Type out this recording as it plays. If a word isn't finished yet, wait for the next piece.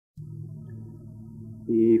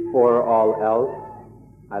Before all else,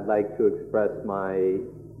 I'd like to express my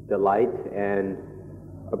delight and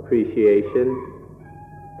appreciation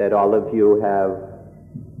that all of you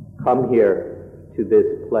have come here to this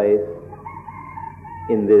place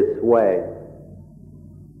in this way,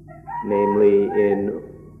 namely in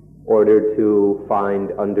order to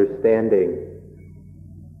find understanding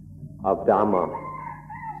of Dhamma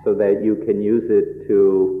so that you can use it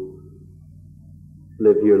to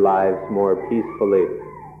live your lives more peacefully,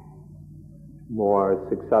 more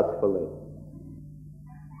successfully.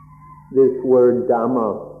 This word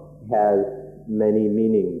Dhamma has many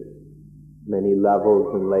meanings, many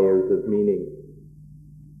levels and layers of meaning.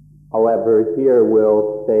 However, here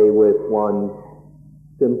we'll stay with one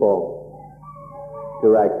simple,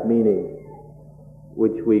 direct meaning,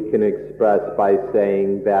 which we can express by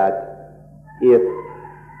saying that if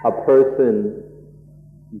a person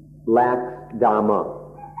lacks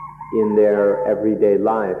Dhamma in their everyday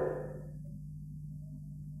life,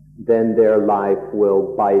 then their life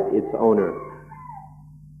will bite its owner.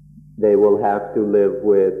 They will have to live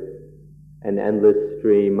with an endless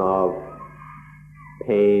stream of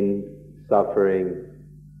pain, suffering,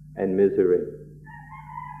 and misery.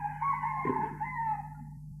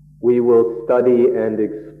 We will study and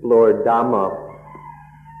explore Dhamma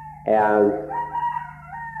as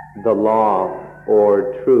the law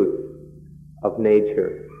or truth of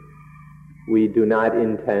nature. We do not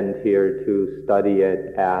intend here to study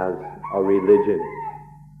it as a religion,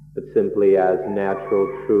 but simply as natural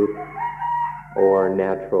truth or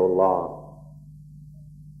natural law.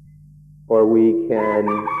 Or we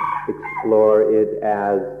can explore it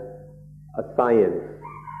as a science,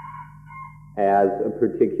 as a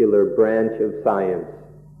particular branch of science,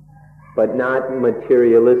 but not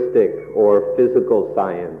materialistic or physical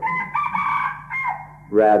science,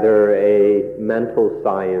 rather a mental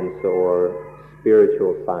science or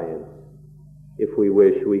spiritual science. If we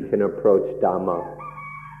wish, we can approach Dhamma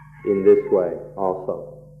in this way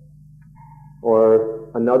also. Or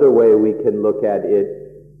another way we can look at it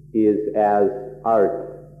is as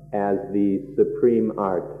art, as the supreme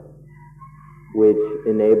art, which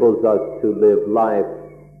enables us to live life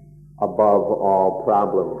above all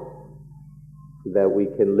problems, so that we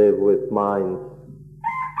can live with minds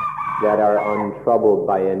that are untroubled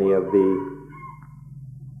by any of the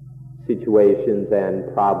situations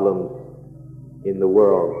and problems in the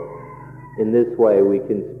world. In this way, we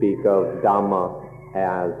can speak of Dhamma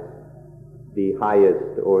as the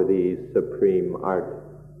highest or the supreme art.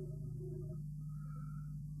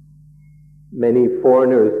 Many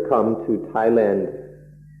foreigners come to Thailand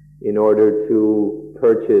in order to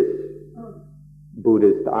purchase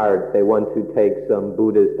Buddhist art. They want to take some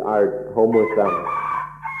Buddhist art home with them.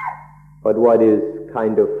 But what is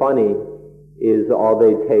kind of funny is all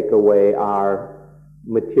they take away are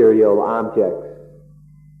material objects,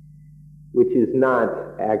 which is not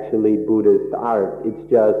actually Buddhist art.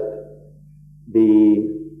 It's just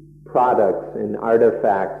the products and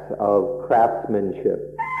artifacts of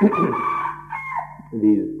craftsmanship.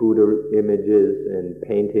 These Buddha images and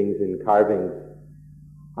paintings and carvings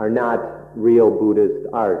are not real Buddhist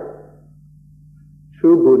art.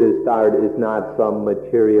 True Buddhist art is not some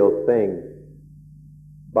material thing,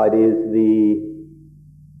 but is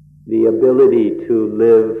the ability to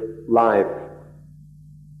live life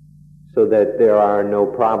so that there are no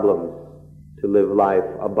problems, to live life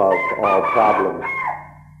above all problems.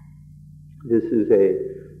 This is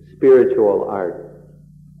a spiritual art,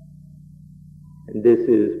 and this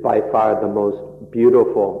is by far the most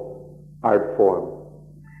beautiful art form,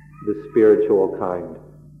 the spiritual kind.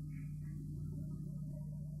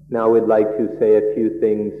 Now we'd like to say a few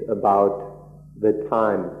things about the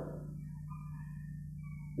time.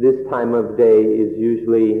 This time of day is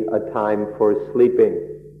usually a time for sleeping.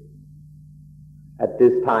 At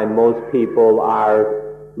this time, most people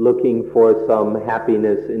are looking for some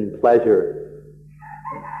happiness and pleasure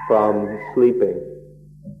from sleeping.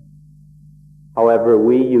 However,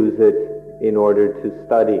 we use it in order to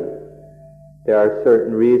study. There are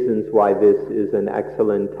certain reasons why this is an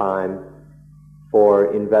excellent time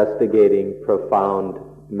for investigating profound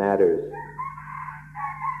matters,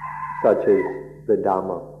 such as the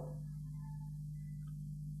Dhamma.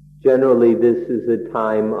 Generally, this is a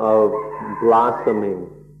time of blossoming,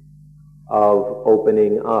 of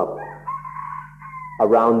opening up.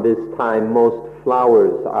 Around this time, most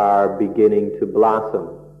flowers are beginning to blossom.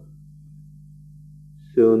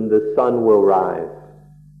 Soon the sun will rise.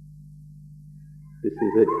 This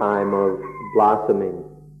is a time of blossoming.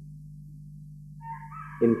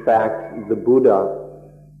 In fact, the Buddha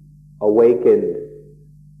awakened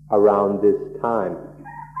around this time.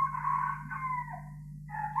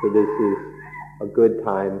 So this is a good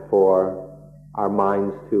time for our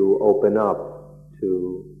minds to open up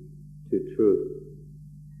to truth.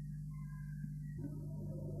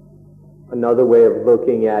 Another way of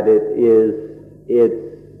looking at it is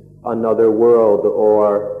it's another world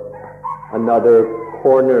or another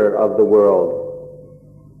corner of the world,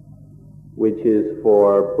 which is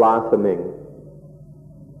for blossoming.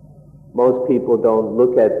 Most people don't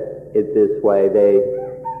look at it this way.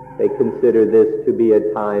 They consider this to be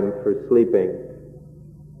a time for sleeping.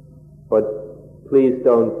 But please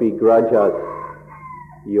don't begrudge us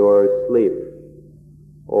your sleep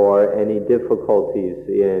or any difficulties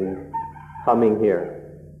in coming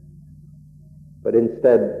here. But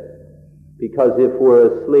instead, because if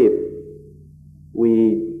we're asleep,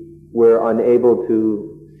 we're unable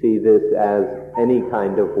to see this as any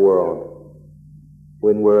kind of world.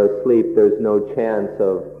 When we're asleep, there's no chance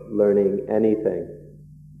of learning anything.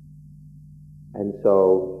 And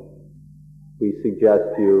so we suggest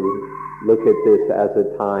you look at this as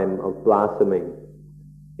a time of blossoming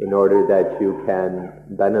in order that you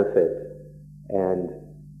can benefit and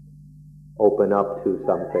open up to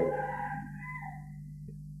something.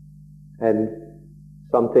 And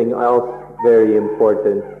something else very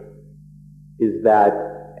important is that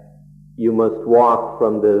you must walk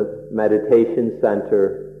from the meditation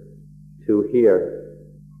center to here.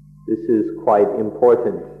 This is quite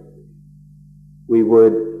important. We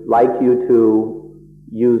would like you to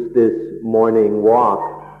use this morning walk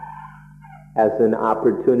as an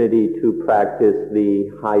opportunity to practice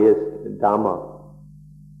the highest Dhamma.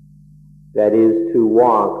 That is, to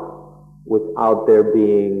walk without there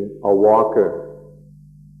being a walker,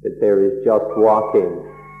 that there is just walking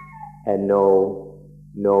and no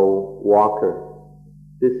walker.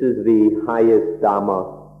 This is the highest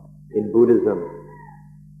Dhamma in Buddhism,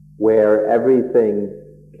 where everything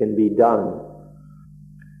can be done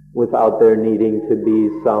without there needing to be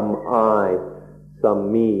some I,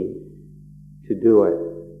 some me to do it.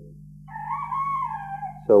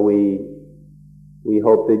 So we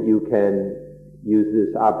hope that you can use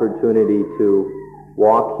this opportunity to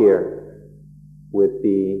walk here with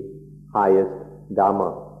the highest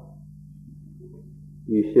Dhamma.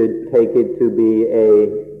 You should take it to be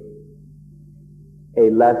a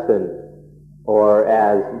lesson, or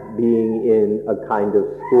as being in a kind of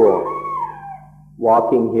school.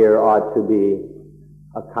 Walking here ought to be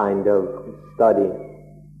a kind of study.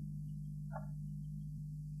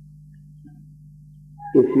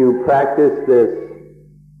 If you practice this,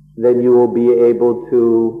 then you will be able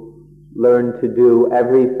to learn to do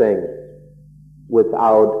everything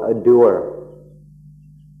without a doer,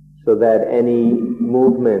 so that any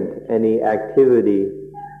movement, any activity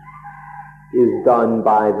is done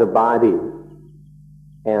by the body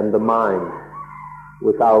and the mind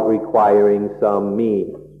without requiring some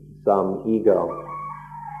me, some ego,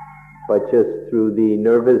 but just through the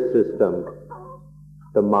nervous system,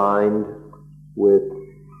 the mind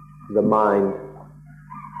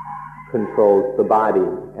controls the body,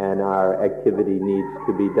 and our activity needs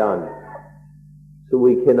to be done. So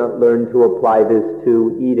we cannot learn to apply this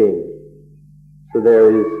to eating. So there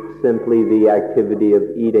is simply the activity of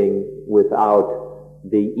eating without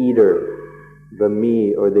the eater, the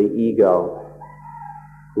me or the ego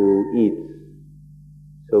who eats.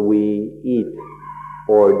 So we eat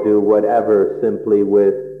or do whatever simply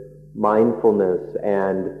with mindfulness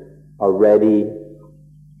and a ready,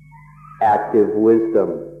 active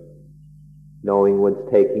wisdom, knowing what's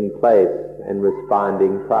taking place and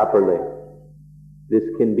responding properly. This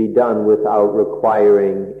can be done without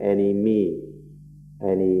requiring any me,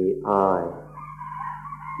 any I.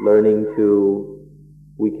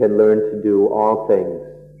 We can learn to do all things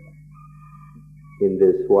in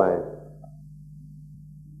this way.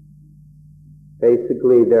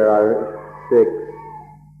 Basically, there are 6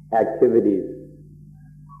 activities.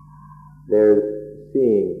 There's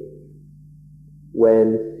seeing.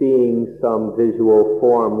 When seeing some visual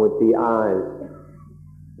form with the eyes,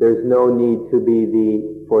 there's no need to be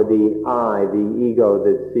for the I, the ego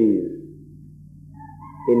that sees.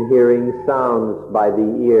 In hearing sounds by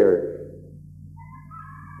the ear,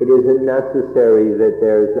 it isn't necessary that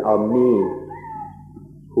there's a me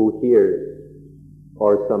who hears,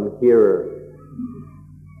 or some hearer.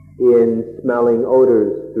 In smelling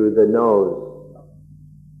odors through the nose,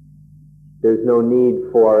 there's no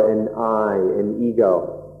need for an I, an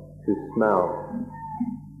ego, to smell.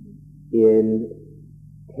 In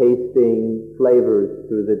tasting flavors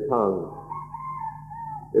through the tongue,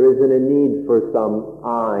 there isn't a need for some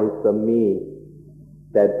I, some me,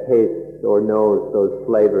 that tastes or knows those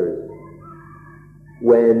flavors.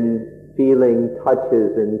 When feeling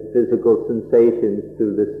touches and physical sensations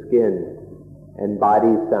through the skin and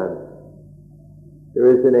body sense. There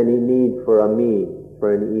isn't any need for a me,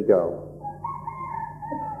 for an ego.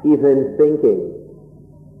 Even thinking,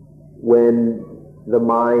 when the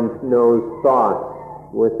mind knows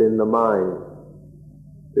thoughts within the mind,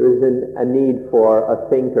 there isn't a need for a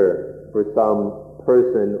thinker, for some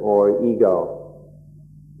person or ego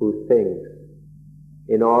who thinks.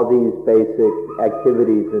 In all these basic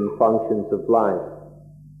activities and functions of life,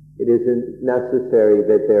 it isn't necessary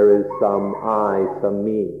that there is some I, some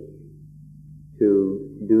me,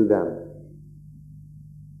 to do them.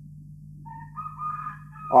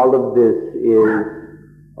 All of this is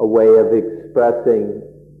a way of expressing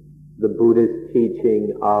the Buddhist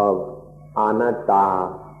teaching of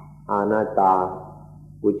anatta,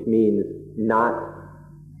 which means not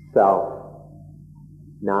self,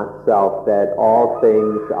 that all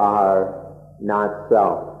things are not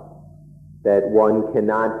self, that one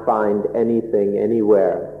cannot find anything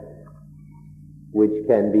anywhere which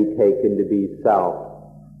can be taken to be self,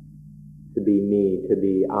 to be me, to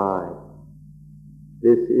be I.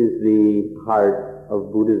 This is the heart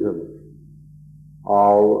of Buddhism.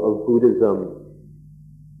 All of Buddhism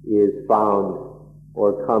is found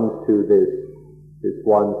or comes to this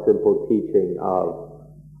one simple teaching of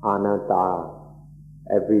anatta.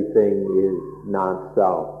 Everything is not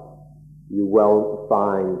self. You won't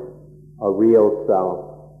find a real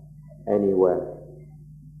self anywhere.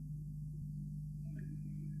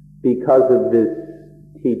 Because of this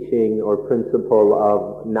teaching or principle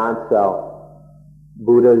of not self,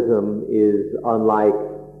 Buddhism is unlike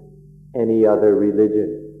any other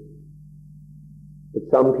religion. But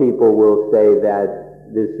some people will say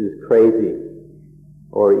that this is crazy,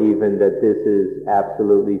 or even that this is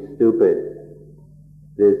absolutely stupid,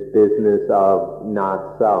 this business of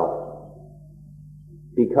not self.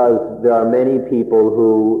 Because there are many people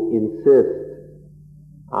who insist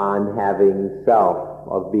on having self,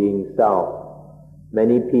 of being self.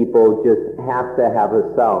 Many people just have to have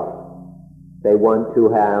a self. They want to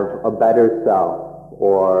have a better self,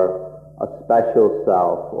 or a special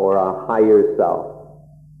self, or a higher self,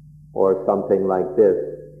 or something like this.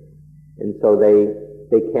 And so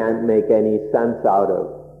they can't make any sense out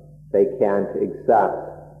of, they can't accept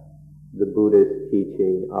the Buddhist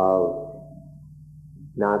teaching of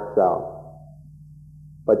not self.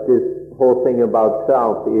 But this whole thing about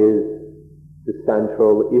self is the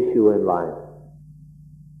central issue in life.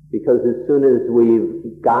 Because as soon as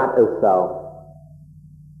we've got a self,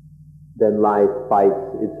 then life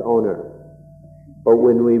fights its owner. But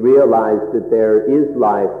when we realize that there is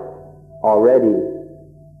life already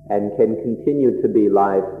and can continue to be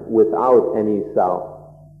life without any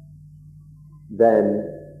self, then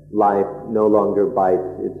life no longer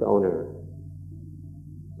bites its owner.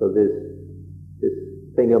 So this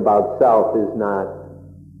thing about self is not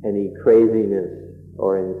any craziness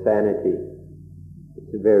or insanity.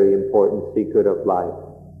 It's a very important secret of life.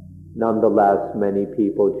 Nonetheless, many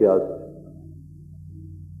people just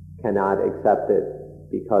cannot accept it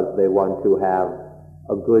because they want to have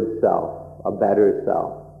a good self, a better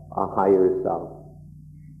self, a higher self.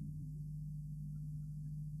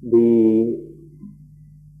 The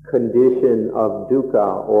condition of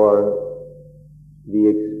dukkha, or the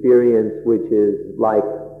experience which is like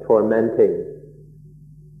tormenting,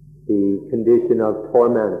 the condition of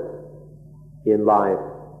torment in life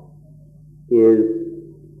is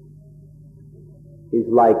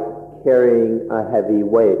like carrying a heavy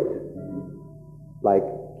weight, like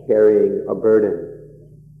carrying a burden.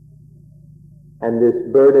 And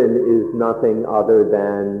this burden is nothing other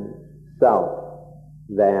than self,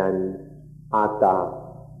 than atta.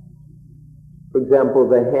 For example,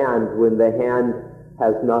 the hand, when the hand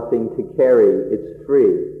has nothing to carry, it's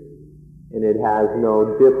free, and it has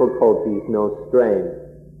no difficulties, no strain.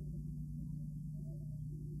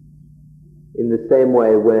 In the same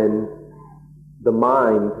way, when the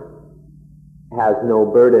mind has no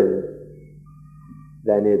burden,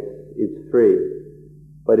 then it's free.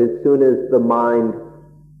 But as soon as the mind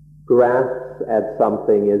grasps at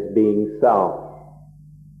something as being self,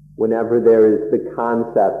 whenever there is the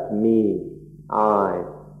concept me, I,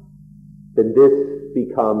 then this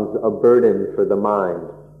becomes a burden for the mind.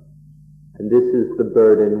 And this is the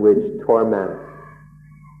burden which torments,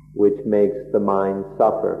 which makes the mind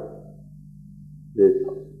suffer.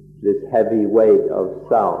 This heavy weight of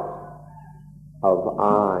self, of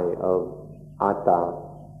I, of atta.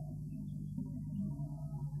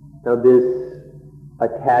 Now this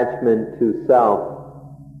attachment to self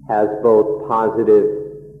has both positive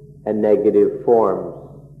and negative forms.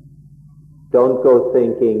 Don't go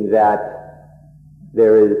thinking that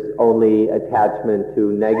there is only attachment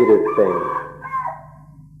to negative things,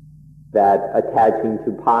 that attaching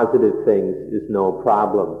to positive things is no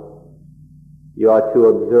problem. You ought to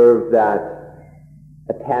observe that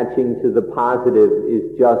attaching to the positive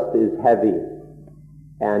is just as heavy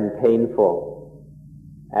and painful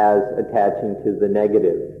as attaching to the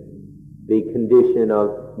negative. The condition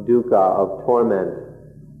of dukkha, of torment,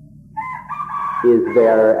 is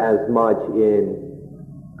there as much in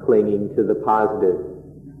clinging to the positive.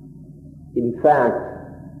 In fact,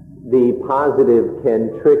 the positive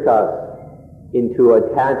can trick us into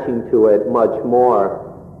attaching to it much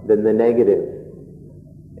more than the negative.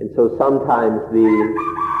 And so sometimes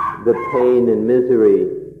the pain and misery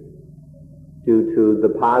due to the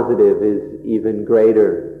positive is even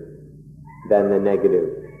greater than the negative.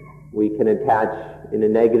 We can attach in a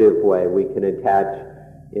negative way, we can attach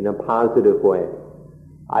in a positive way.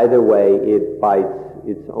 Either way, it bites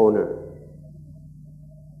its owner.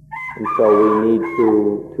 And so we need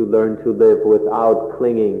to learn to live without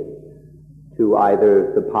clinging to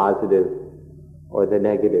either the positive or the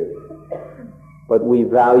negative. But we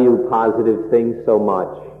value positive things so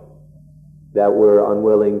much that we're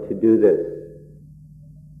unwilling to do this.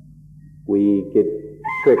 We get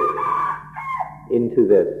tricked into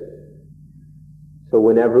this. So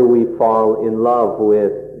whenever we fall in love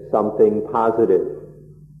with something positive,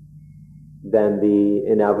 then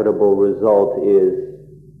the inevitable result is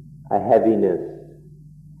a heaviness,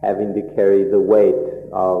 having to carry the weight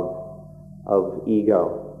of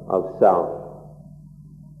ego, of self.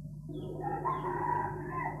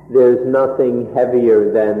 There's nothing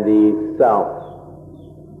heavier than the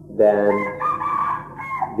self, than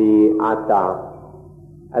the atta.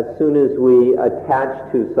 As soon as we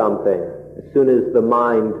attach to something, as soon as the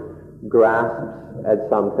mind grasps at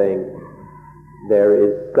something, there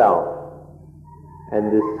is self.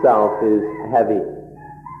 And this self is heavy.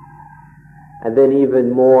 And then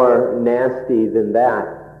even more nasty than that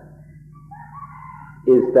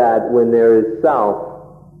is that when there is self,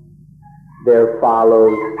 there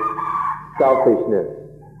follows selfishness.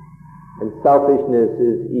 And selfishness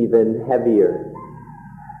is even heavier,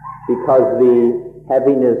 because the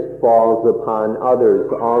heaviness falls upon others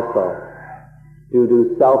also. Due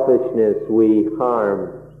to selfishness, we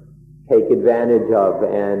harm, take advantage of,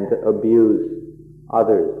 and abuse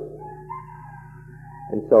others.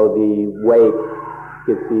 And so the weight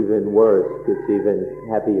gets even worse, gets even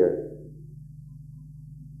heavier.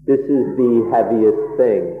 This is the heaviest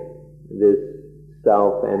thing, this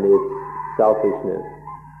self and its selfishness.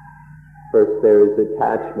 First there is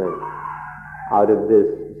attachment. Out of this,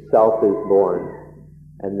 self is born,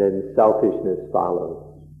 and then selfishness follows.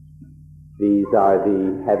 These are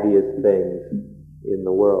the heaviest things in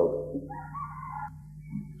the world.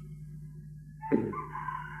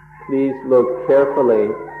 Please look carefully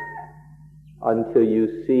until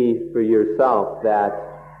you see for yourself that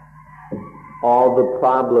all the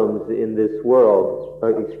problems in this world,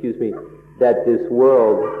 that this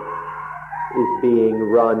world is being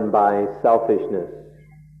run by selfishness.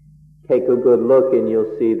 Take a good look and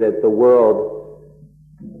you'll see that the world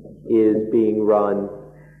is being run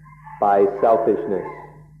by selfishness.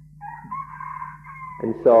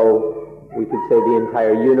 And so we could say the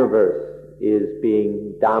entire universe is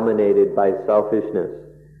being dominated by selfishness.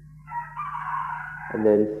 And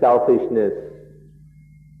then selfishness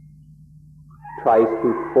tries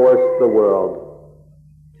to force the world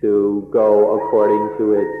to go according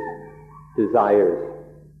to its desires.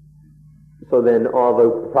 So then all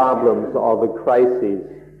the problems, all the crises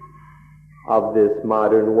of this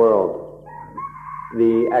modern world,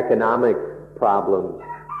 the economic problems,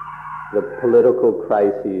 the political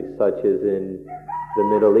crises such as in the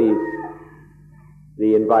Middle East,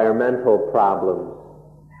 the environmental problems,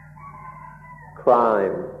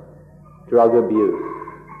 crime, drug abuse,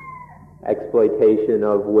 exploitation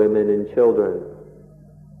of women and children,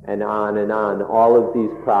 and on and on. All of these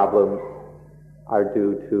problems are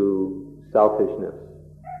due to selfishness.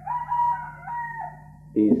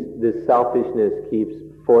 This selfishness keeps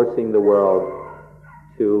forcing the world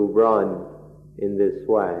to run in this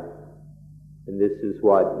way. And this is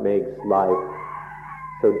what makes life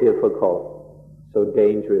so difficult, so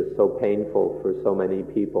dangerous, so painful for so many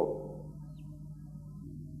people.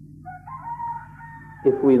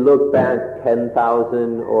 If we look back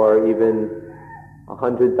 10,000 or even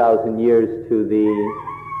 100,000 years to the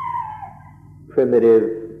primitive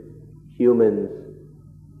humans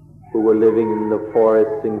who were living in the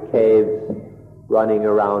forests and caves, running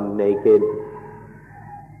around naked,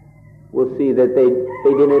 we'll see that they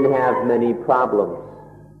didn't have many problems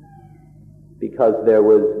because there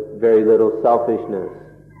was very little selfishness.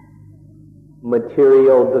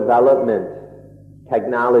 material development,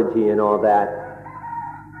 technology and all that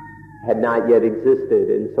had not yet existed,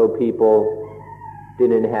 and so people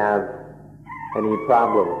didn't have any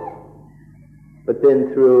problems. But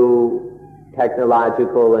then through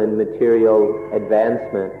technological and material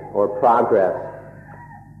advancement or progress,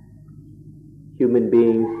 human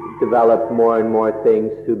beings developed more and more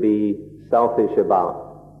things to be selfish about.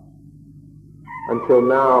 Until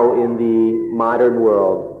now, in the modern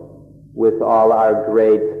world, with all our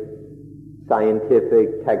great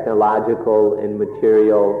scientific, technological, and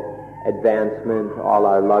material advancement, all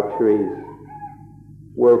our luxuries,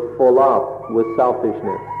 we're full up with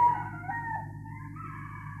selfishness.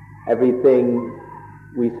 Everything,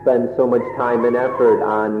 we spend so much time and effort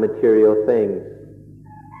on material things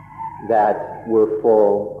that we're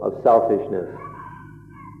full of selfishness.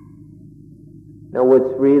 Now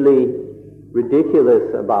what's really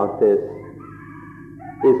ridiculous about this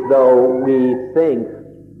is though we think,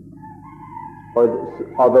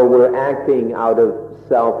 or although we're acting out of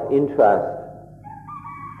self-interest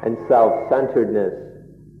and self-centeredness,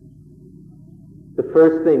 the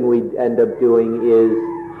first thing we end up doing is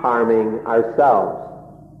harming ourselves,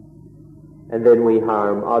 and then we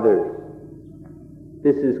harm others.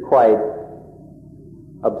 This is quite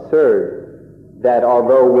absurd, that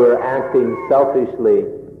although we're acting selfishly,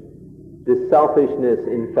 this selfishness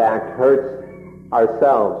in fact hurts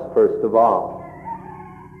ourselves first of all.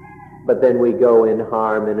 But then we go and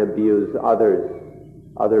harm and abuse others,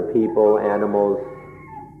 other people, animals,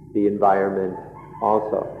 the environment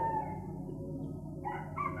also.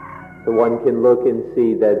 So one can look and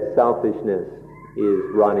see that selfishness is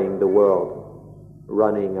running the world,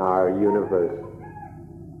 running our universe.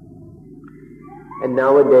 And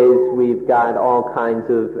nowadays we've got all kinds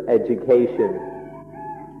of education.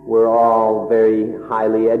 We're all very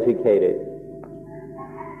highly educated.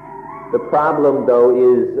 The problem, though,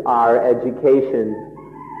 is our education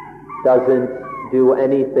doesn't do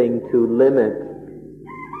anything to limit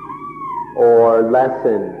or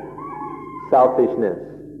lessen selfishness.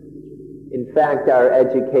 In fact, our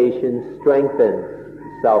education strengthens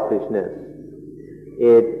selfishness.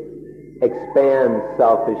 It expands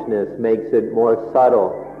selfishness, makes it more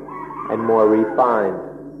subtle and more refined.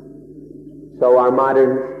 So our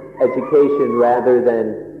modern education, rather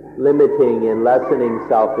than limiting and lessening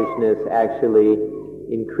selfishness, actually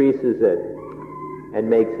increases it and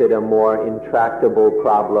makes it a more intractable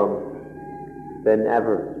problem than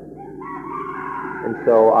ever. And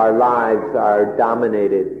so our lives are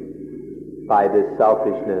dominated by this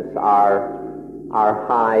selfishness. Our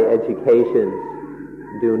high educations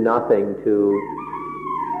do nothing to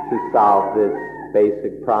solve this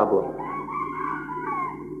basic problem.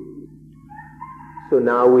 So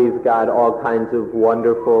now we've got all kinds of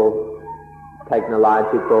wonderful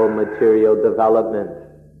technological material development.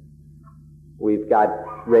 We've got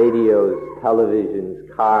radios,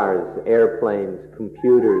 televisions, cars, airplanes,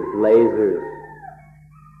 computers, lasers,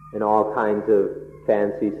 and all kinds of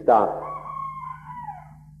fancy stuff.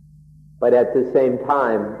 But at the same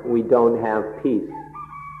time, we don't have peace.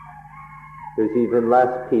 There's even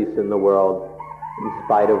less peace in the world, in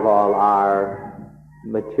spite of all our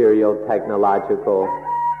material, technological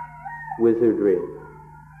wizardry.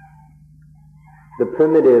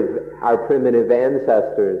 Our primitive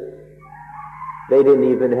ancestors, they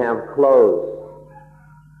didn't even have clothes.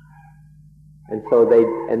 And so they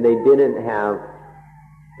didn't have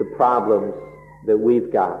the problems that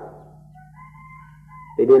we've got.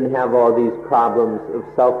 They didn't have all these problems of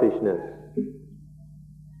selfishness.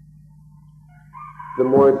 The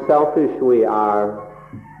more selfish we are,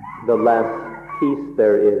 the less peace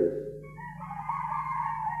there is.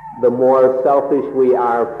 The more selfish we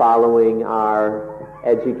are following our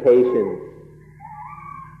education,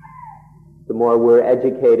 the more we're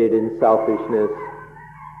educated in selfishness,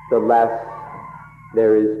 the less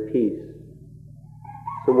there is peace.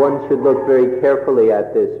 So one should look very carefully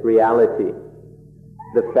at this reality,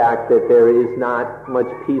 the fact that there is not much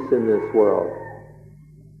peace in this world.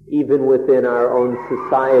 Even within our own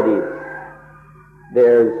societies,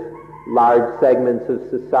 there's large segments of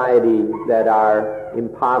society that are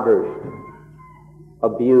impoverished,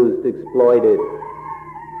 abused, exploited,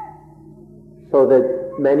 so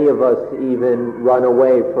that many of us even run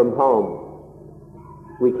away from home.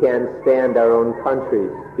 We can't stand our own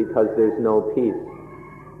countries because there's no peace.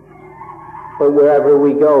 But wherever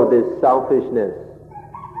we go, this selfishness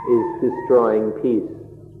is destroying peace.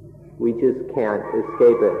 We just can't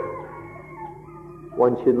escape it.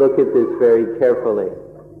 One should look at this very carefully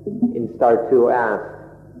and start to ask,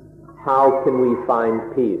 how can we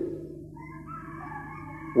find peace?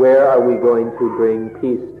 Where are we going to bring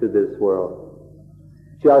peace to this world?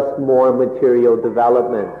 just more material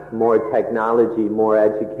development, more technology, more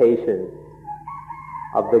education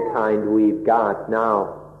of the kind we've got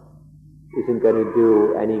now isn't going to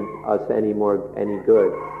do us any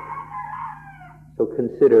good. So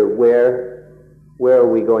consider where are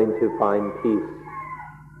we going to find peace?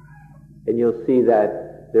 And you'll see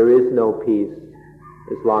that there is no peace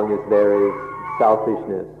as long as there is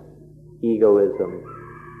selfishness, egoism,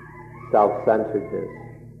 self-centeredness.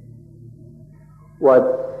 What's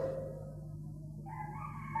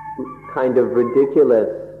kind of ridiculous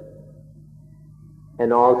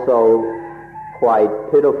and also quite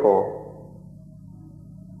pitiful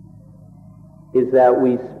is that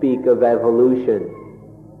we speak of evolution.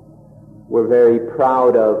 We're very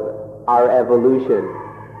proud of our evolution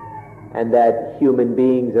and that human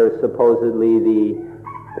beings are supposedly the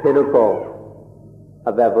pinnacle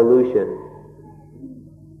of evolution.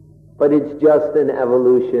 But it's just an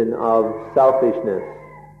evolution of selfishness.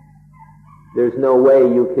 There's no way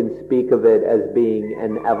you can speak of it as being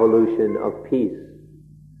an evolution of peace.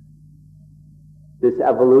 This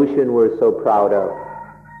evolution we're so proud of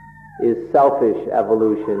is selfish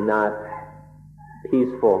evolution, not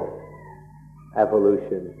peaceful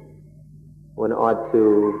evolution. One ought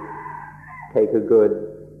to take a good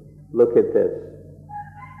look at this.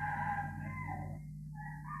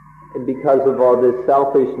 And because of all this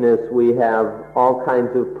selfishness, we have all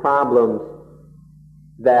kinds of problems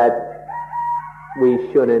that we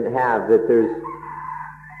shouldn't have, that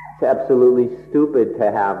it's absolutely stupid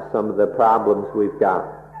to have some of the problems we've got.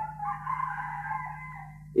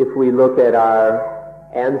 If we look at our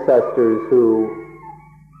ancestors who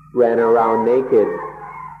ran around naked,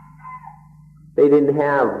 they didn't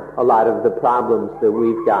have a lot of the problems that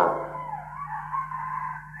we've got.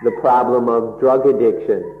 The problem of drug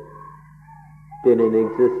addiction didn't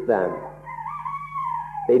exist then.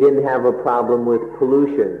 They didn't have a problem with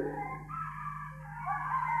pollution.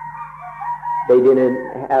 They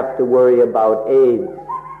didn't have to worry about AIDS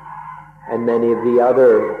and many of the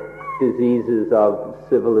other diseases of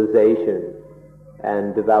civilization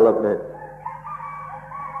and development.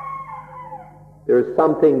 There's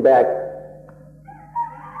something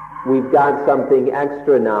we've got something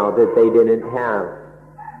extra now that they didn't have.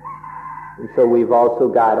 And so we've also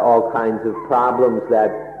got all kinds of problems that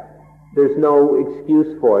there's no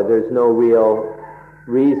excuse for, there's no real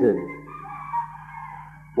reason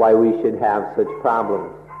why we should have such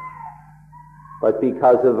problems. But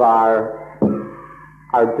because of our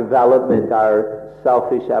development, our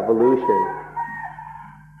selfish evolution,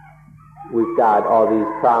 we've got all these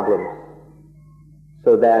problems,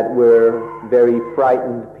 so that we're very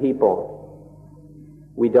frightened people.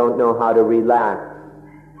 We don't know how to relax.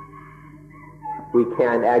 We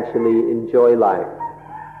can't actually enjoy life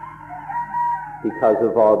because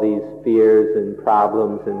of all these fears and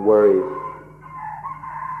problems and worries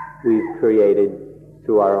we've created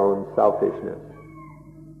through our own selfishness.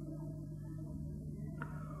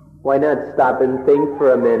 Why not stop and think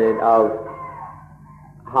for a minute of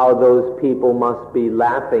how those people must be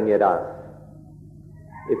laughing at us?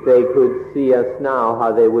 If they could see us now,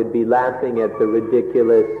 how they would be laughing at the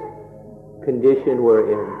ridiculous condition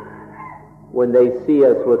we're in. When they see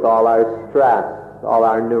us with all our stress, all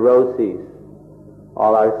our neuroses,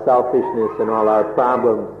 all our selfishness and all our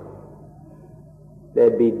problems,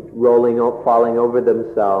 they'd be falling over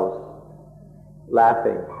themselves,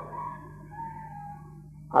 laughing.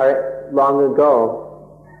 Long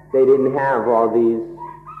ago, they didn't have all these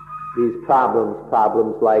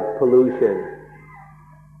problems like pollution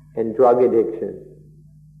and drug addiction.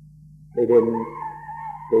 They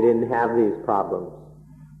didn't have these problems.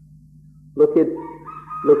 Look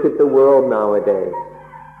at the world nowadays.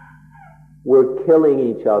 We're killing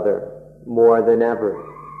each other more than ever.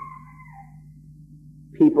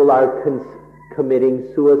 People are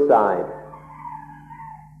committing suicide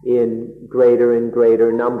in greater and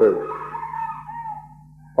greater numbers.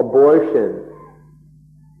 Abortion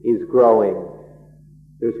is growing.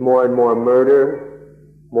 There's more and more murder,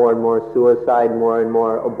 more and more suicide, more and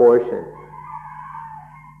more abortion.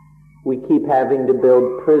 We keep having to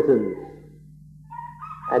build prisons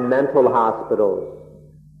and mental hospitals.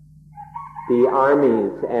 The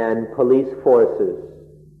armies and police forces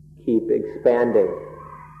keep expanding.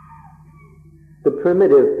 The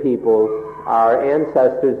primitive peoples, our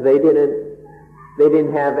ancestors, they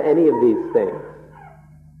didn't have any of these things.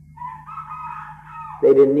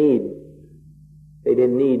 They didn't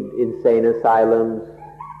need insane asylums,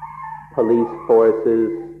 police forces,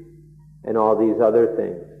 and all these other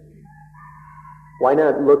things. Why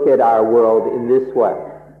not look at our world in this way?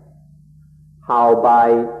 How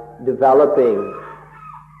by developing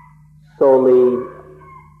solely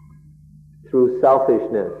through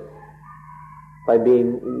selfishness. By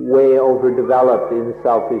being way overdeveloped in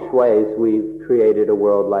selfish ways, we've created a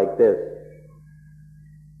world like this.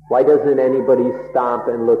 Why doesn't anybody stop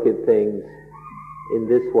and look at things in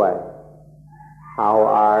this way? How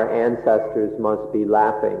our ancestors must be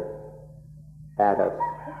laughing at us.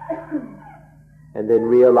 And then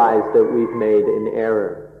realize that we've made an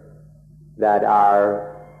error, that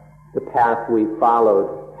the path we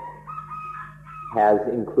followed has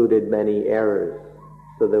included many errors,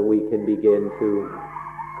 so that we can begin to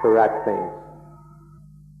correct things.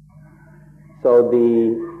 So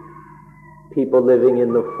the people living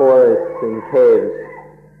in the forests and caves,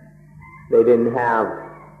 they didn't have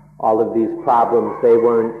all of these problems. They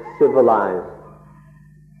weren't civilized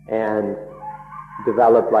and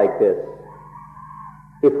developed like this.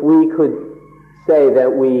 If we could say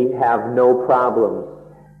that we have no problems,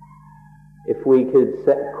 if we could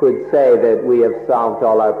say that we have solved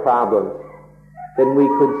all our problems, then we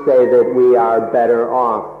could say that we are better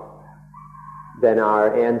off than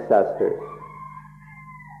our ancestors.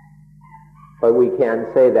 But we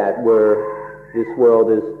can't say that. This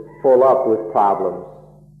world is full up with problems.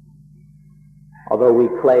 Although we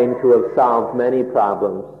claim to have solved many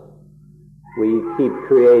problems, we keep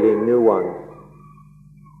creating new ones.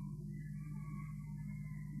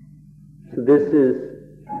 So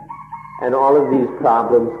and all of these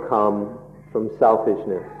problems come from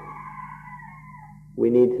selfishness. We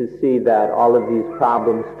need to see that all of these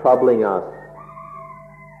problems troubling us,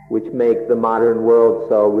 which make the modern world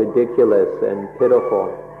so ridiculous and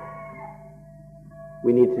pitiful,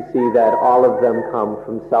 we need to see that all of them come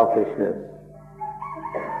from selfishness.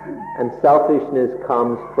 And selfishness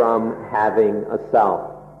comes from having a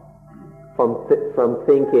self, from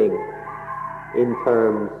thinking in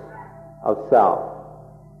terms of self.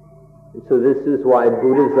 And so this is why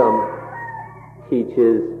Buddhism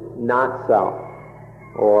teaches not self,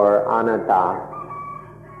 or anatta,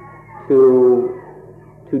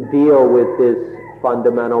 to deal with this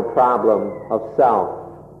fundamental problem of self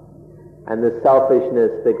and the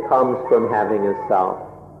selfishness that comes from having a self,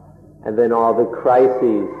 and then all the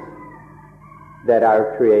crises that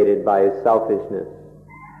are created by selfishness.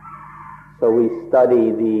 So we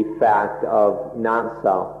study the fact of not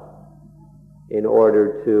self in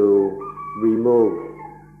order to remove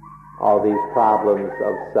all these problems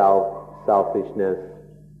of selfishness,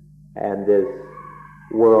 and this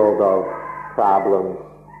world of problems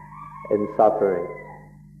and suffering.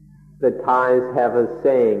 The Thais have a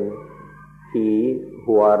saying, Pi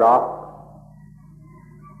Huara.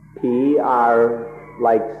 Pi are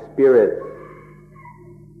like spirits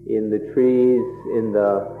in the trees, in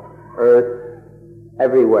the earth,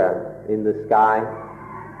 everywhere, in the sky.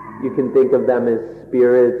 You can think of them as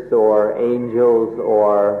spirits or angels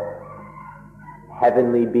or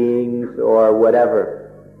heavenly beings or whatever.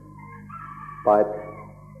 But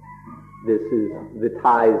the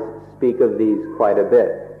Thais speak of these quite a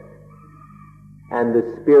bit. And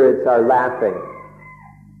the spirits are laughing.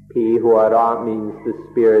 Pi Huara means the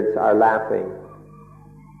spirits are laughing.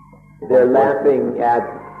 They're laughing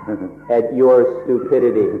at your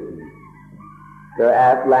stupidity.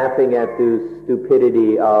 They're laughing at the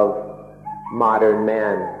stupidity of modern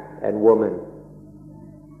man and woman.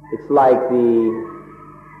 It's like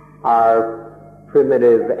our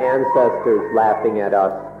primitive ancestors laughing at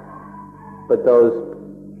us, but those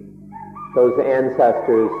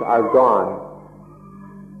ancestors are gone.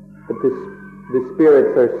 But the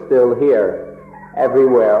spirits are still here,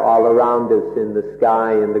 everywhere, all around us, in the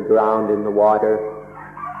sky, in the ground, in the water,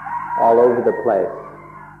 all over the place.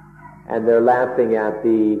 And they're laughing at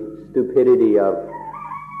the stupidity of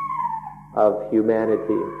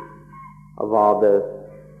humanity, of all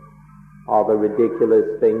the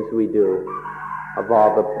ridiculous things we do, at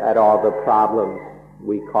all the problems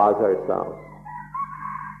we cause ourselves.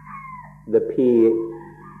 The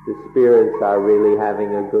spirits are really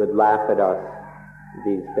having a good laugh at us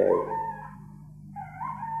these days.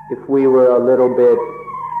 If we were a little bit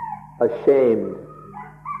ashamed,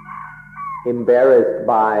 embarrassed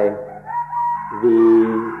by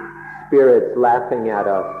the spirits laughing at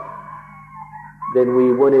us, then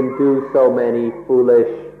we wouldn't do so many foolish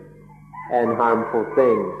and harmful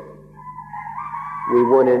things. We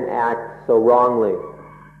wouldn't act so wrongly.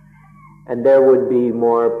 And there would be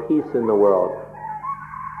more peace in the world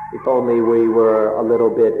if only we were a little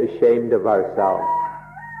bit ashamed of ourselves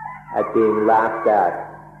at being laughed at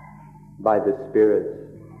by the spirits.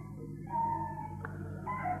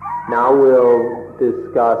 Now we'll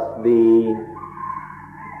discuss the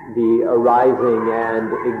arising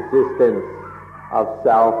and existence of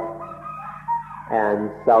self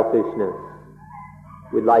and selfishness.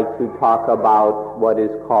 we'd like to talk about what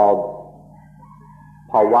is called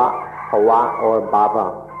bhava or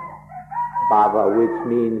bhava. Bhava, which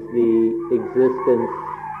means the existence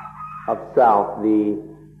of self, the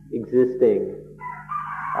existing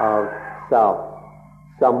of self.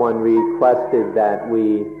 Someone requested that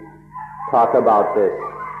we talk about this,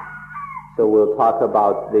 so we'll talk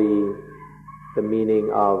about the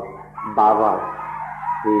meaning of bhava,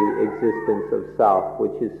 the existence of self,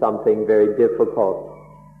 which is something very difficult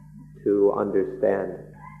to understand.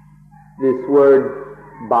 This word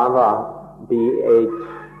bhava, B-H-A-V-A,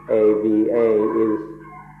 is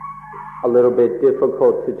a little bit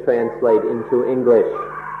difficult to translate into English.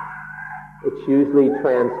 It's usually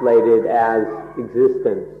translated as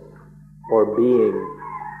existence or being,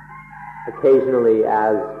 occasionally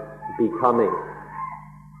as becoming.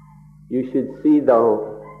 You should see,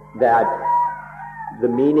 though, that the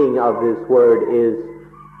meaning of this word is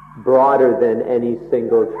broader than any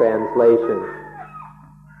single translation.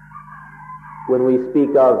 When we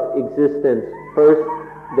speak of existence, first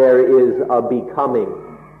there is a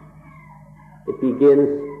becoming. It begins,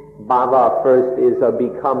 bhava first is a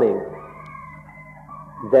becoming.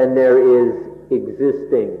 Then there is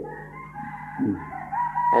existing.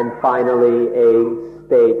 And finally a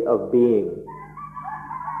state of being.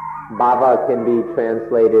 Bhava can be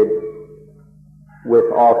translated with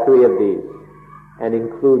all three of these and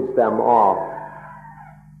includes them all.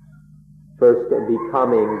 First a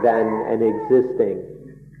becoming, then an existing,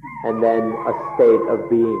 and then a state of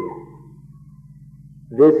being.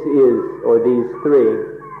 This is, or these three,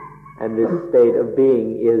 and this state of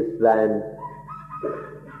being is then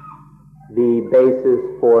the basis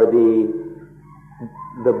for the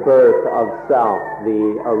birth of self,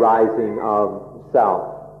 the arising of self.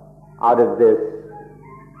 Out of this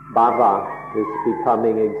bhava, this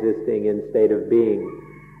becoming, existing, and state of being,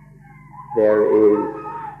 there is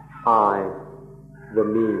I, the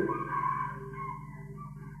me.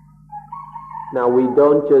 Now, we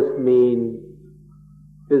don't just mean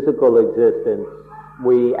physical existence.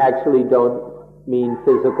 We actually don't mean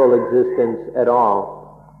physical existence at all,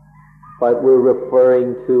 but we're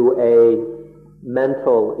referring to a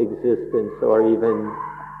mental existence or even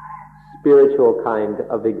spiritual kind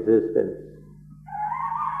of existence.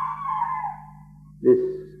 This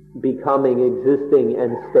becoming, existing,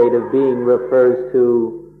 and state of being refers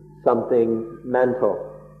to something mental.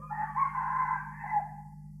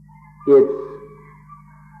 If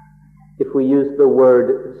we use the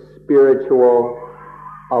word spiritual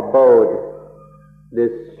abode,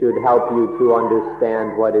 this should help you to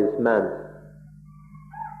understand what is meant.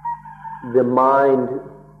 The mind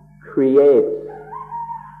creates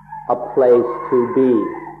a place to be.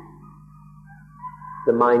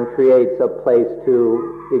 The mind creates a place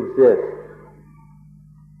to exist.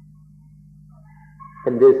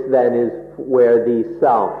 And this then is where the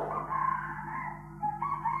self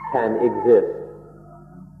can exist.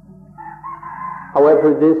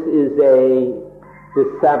 However, this is a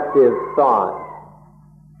deceptive thought.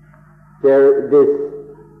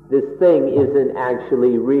 This thing isn't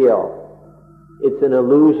actually real. It's an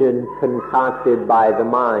illusion concocted by the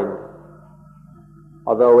mind,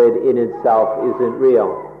 although it in itself isn't real.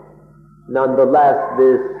 Nonetheless,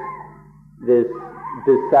 this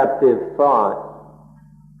deceptive thought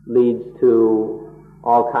leads to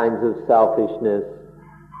all kinds of selfishness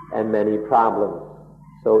and many problems.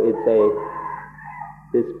 So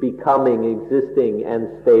this becoming, existing,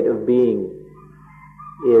 and state of being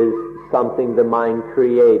is something the mind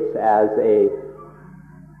creates as a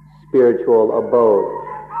spiritual abode,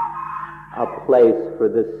 a place for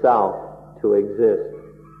the self to exist.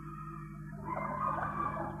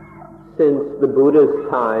 Since the Buddha's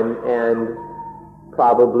time, and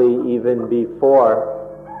probably even before,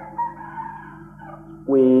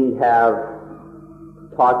 we have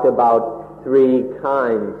talked about three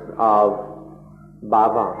kinds of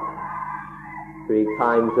bhava, three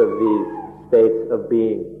kinds of these states of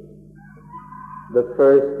being. The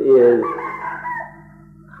first is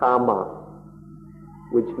kama,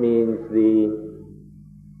 which means the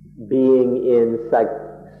being in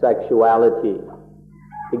sexuality,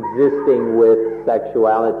 existing with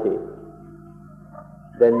sexuality.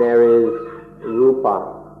 Then there is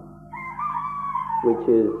rupa, which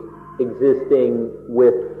is existing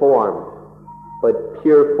with form, but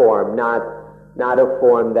pure form, not a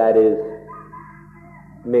form that is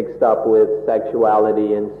mixed up with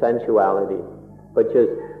sexuality and sensuality, but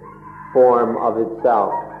just form of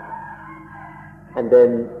itself. And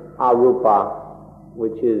then arupa,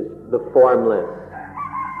 which is the formless,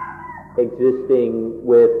 existing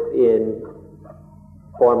within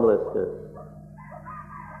formlessness.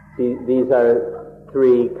 These are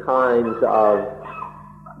three kinds of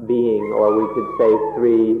being, or we could say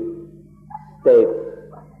three states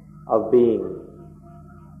of being,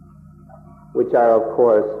 which are of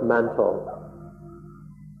course mental.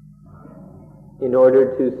 In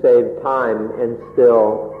order to save time and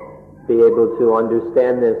still be able to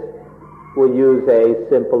understand this, we'll use a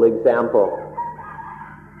simple example.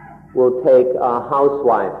 We'll take a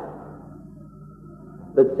housewife.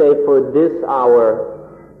 Let's say for this hour,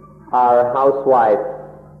 our housewife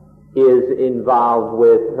is involved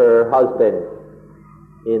with her husband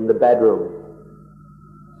in the bedroom.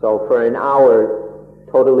 So for an hour,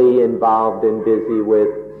 totally involved and busy with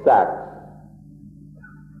sex.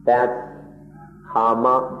 That's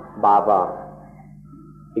kama bhava,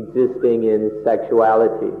 existing in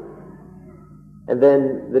sexuality. And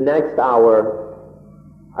then the next hour,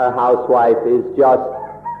 our housewife is just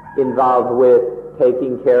involved with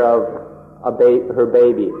taking care of her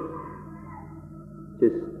baby,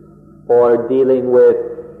 or dealing with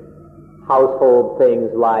household things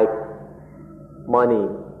like money,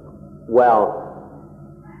 wealth,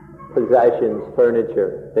 possessions,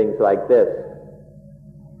 furniture, things like this.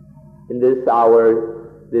 In this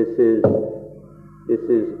hour, this is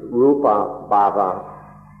rupa bhava,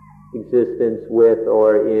 existence with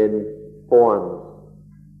or in forms.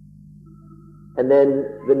 And then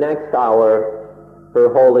the next hour,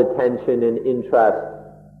 her whole attention and interest,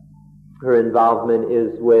 her involvement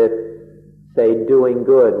is with, say, doing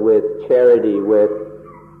good, with charity, with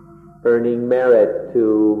earning merit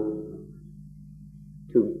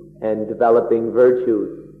and developing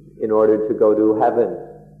virtues in order to go to heaven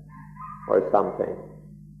or something.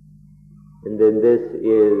 And then this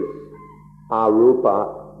is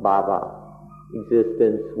arupa bhava,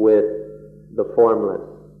 existence with the formless.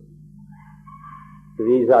 So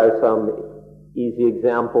these are some easy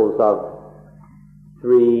examples of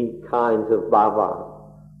three kinds of bhava.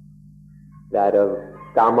 That of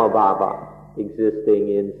kama bhava, existing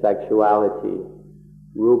in sexuality,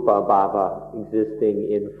 rupa bhava,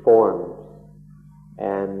 existing in forms,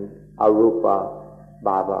 and arupa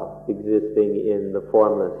bhava, existing in the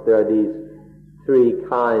formless. There are these three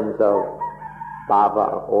kinds of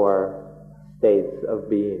bhava, or states of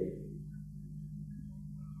being.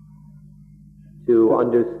 To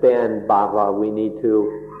understand bhava,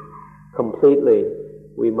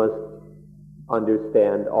 we must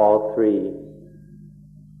understand all three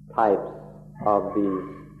types of these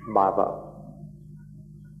bhava.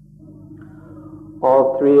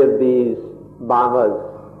 All three of these bhavas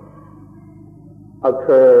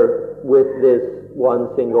occur with this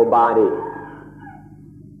one single body.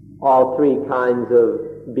 All three kinds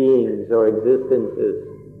of beings or existences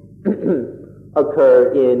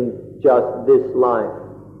occur in just this life.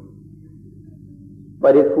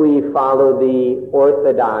 But if we follow the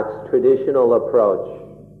orthodox traditional approach,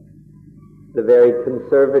 the very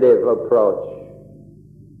conservative approach,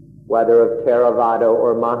 whether of Theravada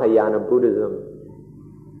or Mahayana Buddhism,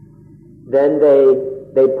 then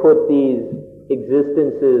they put these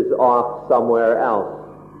existences off somewhere else.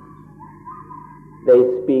 They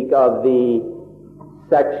speak of the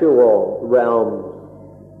sexual realm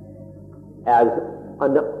as a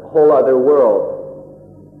whole other world,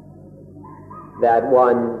 that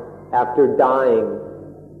one, after dying,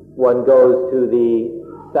 one goes to the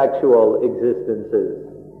sexual existences.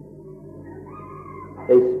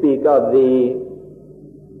 They speak of the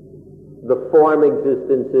form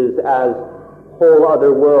existences as whole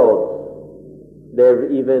other worlds.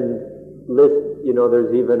 There's even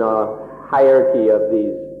there's even a hierarchy of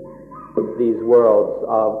these worlds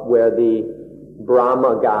where the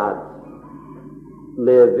Brahma gods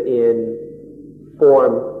live in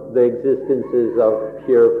form, the existences of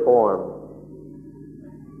pure form.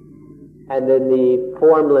 And then the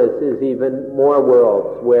formless is even more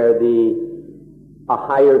worlds where a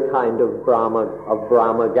higher kind of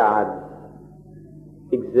Brahma gods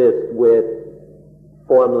exist with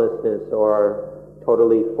formlessness or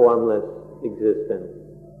totally formless existence.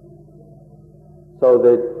 So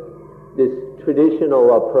that this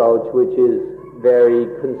traditional approach, which is very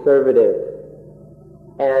conservative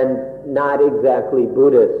and not exactly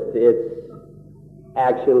Buddhist, it's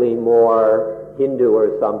actually more Hindu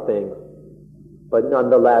or something, but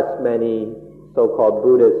nonetheless many so-called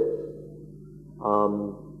Buddhists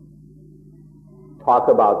talk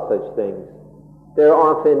about such things. They're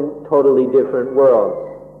often totally different worlds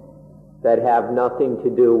that have nothing to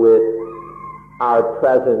do with our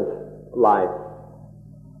present life.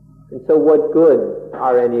 And so what good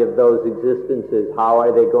are any of those existences? How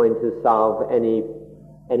are they going to solve any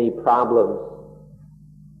problems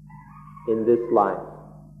in this life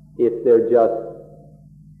if they're just...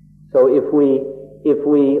 So if if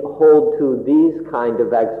we hold to these kind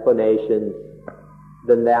of explanations,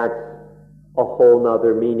 then that's a whole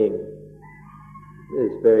nother meaning.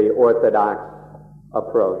 This very orthodox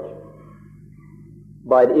approach.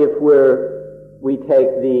 But if we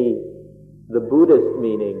take the Buddhist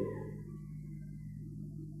meaning,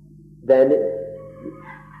 then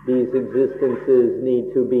these existences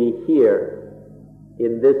need to be here,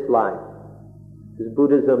 in this life. Because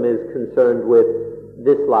Buddhism is concerned with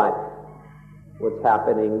this life, what's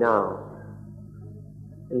happening now.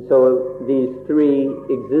 And so these three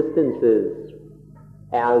existences,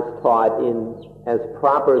 as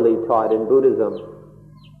properly taught in Buddhism,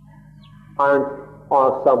 aren't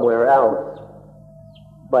off somewhere else,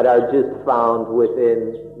 but are just found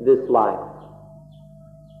within this life.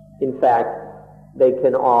 In fact, they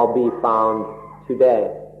can all be found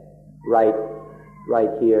today, right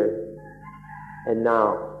here and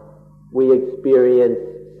now. We experience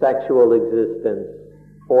sexual existence,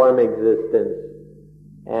 form existence,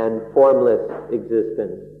 and formless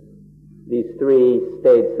existence. These three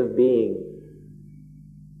states of being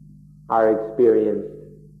are experienced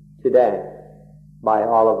today by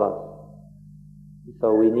all of us.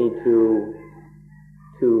 So we need to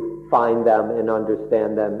find them and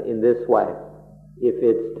understand them in this way, if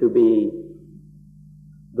it's to be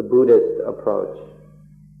the Buddhist approach,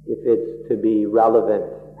 if it's to be relevant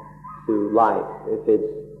to life, if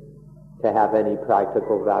it's to have any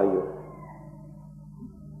practical value.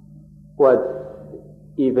 What's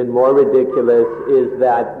even more ridiculous is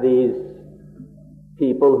that these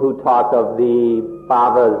people who talk of the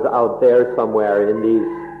Bhavas out there somewhere in these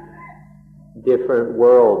different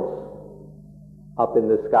worlds, up in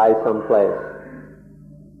the sky someplace,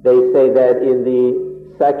 they say that in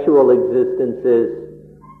the sexual existences,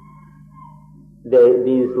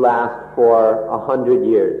 these last for 100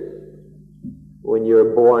 years. When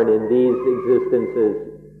you're born in these existences,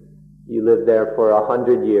 you live there for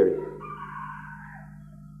 100 years.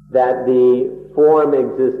 That the form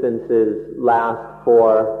existences last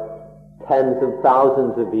for tens of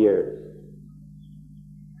thousands of years.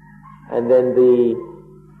 And then the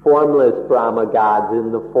formless Brahma gods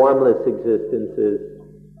in the formless existences,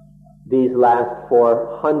 these last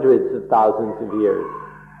for hundreds of thousands of years.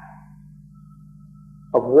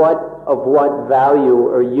 Of what value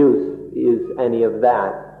or use is any of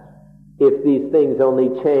that, if these things only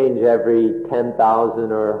change every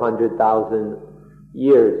 10,000 or 100,000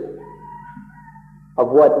 years? Of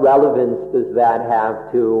what relevance does that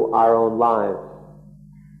have to our own lives?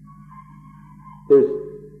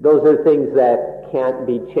 Those are things that can't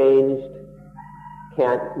be changed.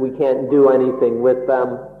 We can't do anything with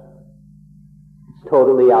them. It's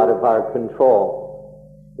totally out of our control.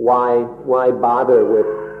 Why bother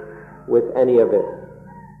with any of it?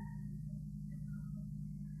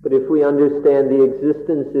 But if we understand the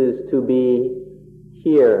existences to be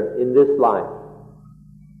here in this life,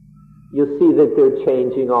 you'll see that they're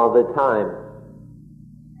changing all the time.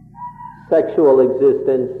 Sexual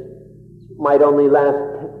existence might only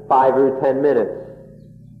last 5 or 10 minutes.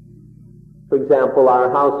 For example, our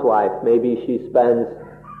housewife, maybe she spends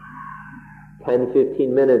 10,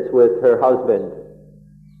 15 minutes with her husband,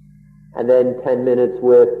 and then 10 minutes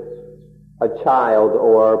with a child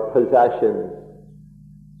or possessions,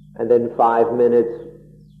 and then 5 minutes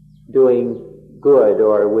doing good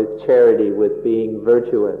or with charity, with being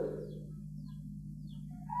virtuous.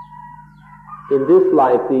 In this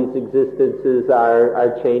life, these existences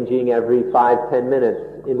are changing every 5-10 minutes.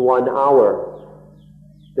 In 1 hour,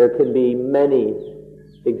 there can be many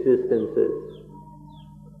existences.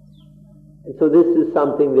 And so this is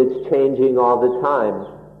something that's changing all the time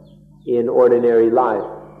in ordinary life.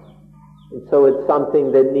 And so it's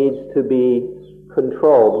something that needs to be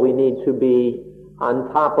controlled. We need to be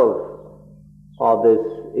on top of all this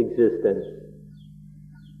existence.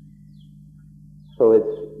 So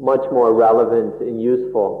it's much more relevant and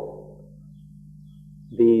useful,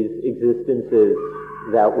 these existences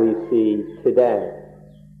that we see today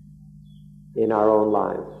in our own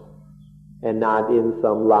lives, and not in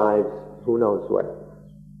some lives who knows where.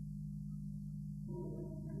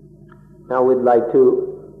 Now we'd like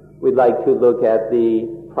to look at the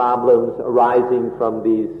problems arising from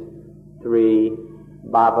these three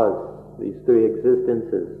bhavas, these three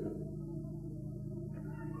existences.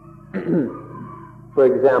 For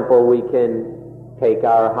example, we can take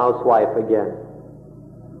our housewife again.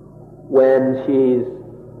 When she's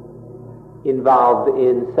involved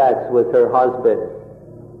in sex with her husband,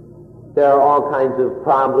 there are all kinds of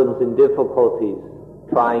problems and difficulties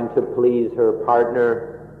trying to please her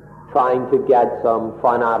partner, trying to get some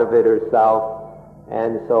fun out of it herself,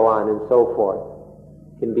 and so on and so forth.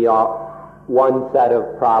 It can be one set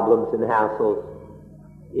of problems and hassles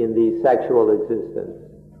in the sexual existence.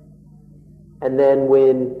 And then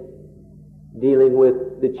when dealing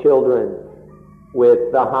with the children,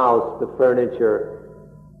 with the house, the furniture,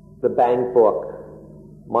 the bank book,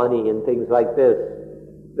 money and things like this,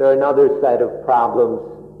 there are another set of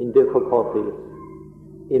problems and difficulties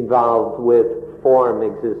involved with form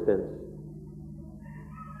existence.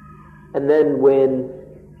 And then when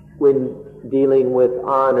dealing with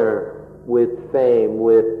honor, with fame,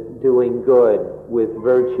 with doing good, with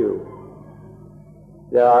virtue,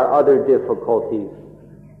 there are other difficulties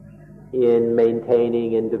in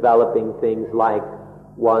maintaining and developing things like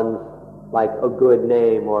a good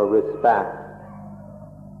name or respect.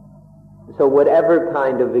 So whatever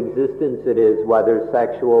kind of existence it is, whether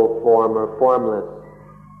sexual, form, or formless,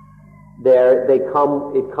 it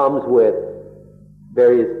comes with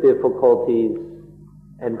various difficulties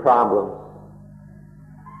and problems.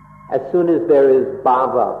 As soon as there is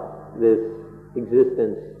bhava, this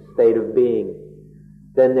existence, state of being,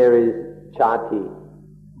 then there is chati,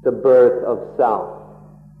 the birth of self,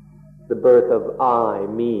 the birth of I,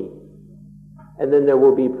 me. And then there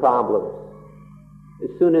will be problems. As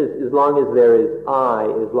long as there is I,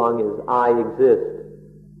 as long as I exist,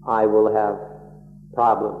 I will have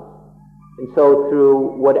problems. And so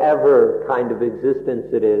through whatever kind of existence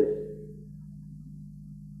it is,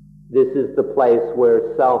 this is the place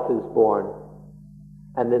where self is born,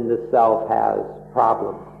 and then the self has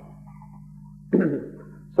problems.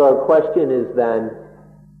 So our question is then,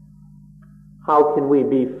 how can we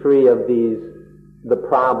be free of the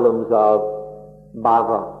problems of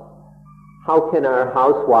bhava? How can our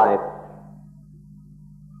housewife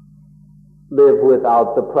live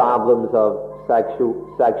without the problems of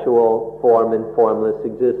sexual form and formless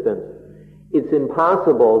existence? It's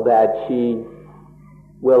impossible that she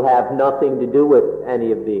will have nothing to do with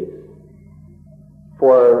any of these.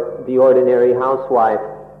 For the ordinary housewife,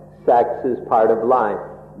 sex is part of life.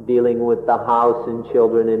 Dealing with the house and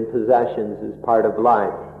children and possessions is part of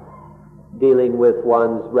life. Dealing with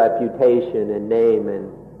one's reputation and name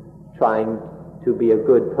and trying to be a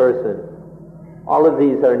good person. All of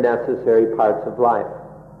these are necessary parts of life.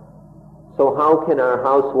 So how can our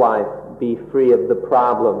housewife be free of the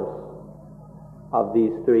problems of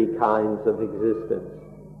these three kinds of existence?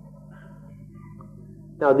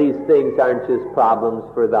 Now these things aren't just problems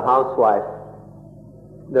for the housewife.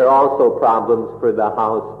 They're also problems for the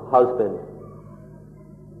husband.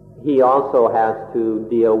 He also has to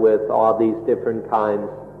deal with all these different kinds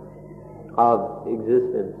of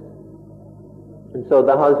existence. And so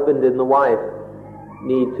the husband and the wife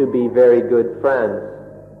need to be very good friends,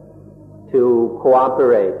 to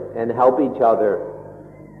cooperate and help each other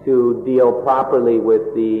to deal properly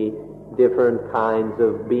with the different kinds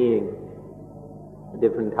of being,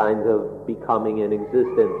 different kinds of becoming in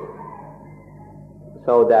existence,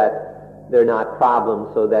 so that they're not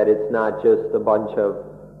problems, so that it's not just a bunch of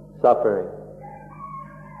suffering.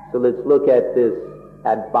 So let's look at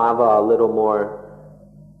bhava a little more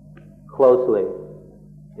closely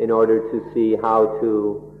in order to see how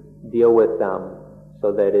to deal with them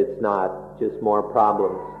so that it's not just more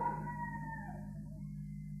problems.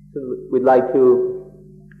 So we'd like to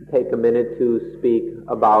take a minute to speak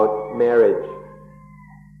about marriage.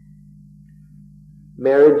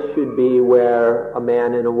 Marriage should be where a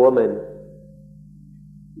man and a woman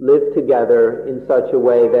live together in such a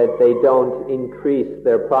way that they don't increase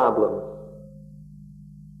their problems.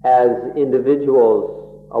 As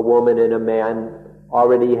individuals, a woman and a man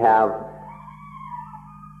already have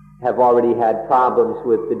already had problems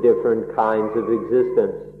with the different kinds of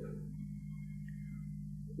existence.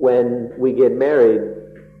 When we get married,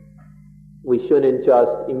 we shouldn't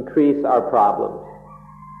just increase our problems,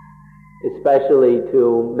 especially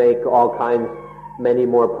to make many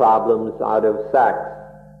more problems out of sex,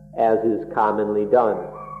 as is commonly done.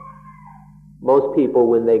 Most people,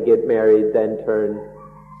 when they get married, then turn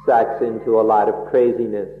sex into a lot of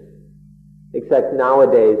craziness. Except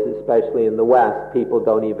nowadays, especially in the West, people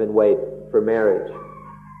don't even wait for marriage.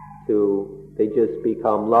 They just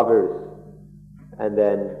become lovers and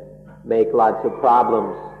then make lots of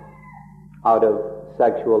problems out of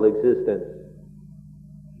sexual existence,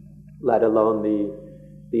 let alone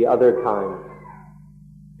the other kinds.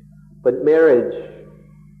 But marriage,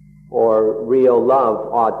 or real love,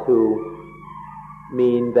 ought to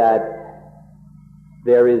mean that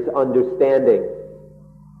there is understanding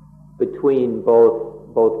between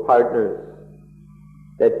both partners,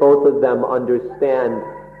 that both of them understand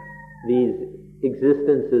these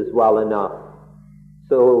existences well enough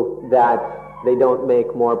so that they don't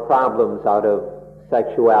make more problems out of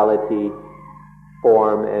sexuality,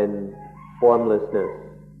 form, and formlessness.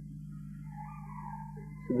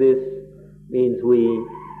 This means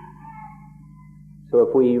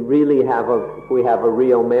if we really have if we have a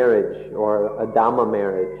real marriage or a Dhamma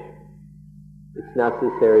marriage, it's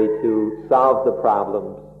necessary to solve the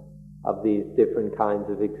problems of these different kinds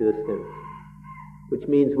of existence, which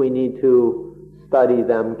means we need to study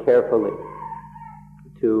them carefully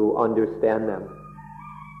to understand them.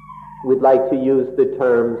 We'd like to use the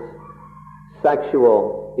terms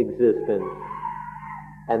sexual existence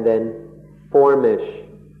and then formish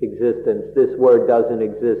existence. This word doesn't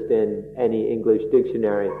exist in any English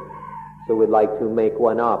dictionary, so we'd like to make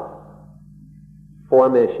one up.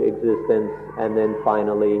 Formish existence, and then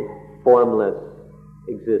finally formless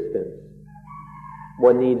existence.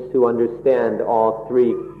 One needs to understand all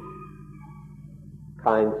three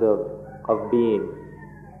kinds of being.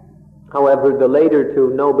 However, the later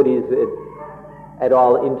two, nobody's at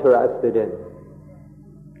all interested in.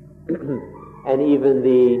 And even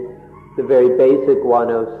the very basic one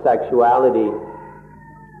of sexuality,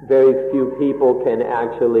 very few people can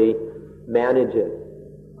actually manage it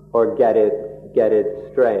or get it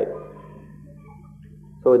straight.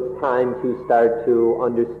 So it's time to start to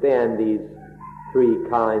understand these three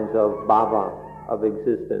kinds of bhava, of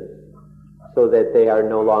existence, so that they are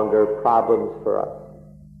no longer problems for us.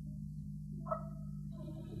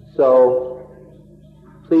 So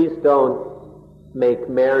please don't make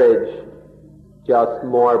marriage just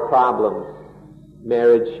more problems.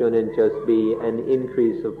 Marriage shouldn't just be an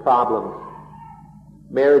increase of problems.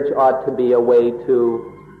 Marriage ought to be a way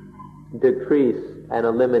to decrease and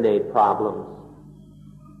eliminate problems.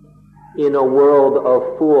 In a world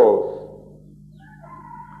of fools,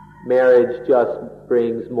 marriage just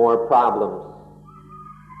brings more problems.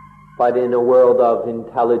 But in a world of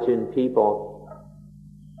intelligent people,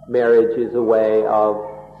 marriage is a way of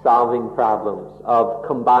solving problems, of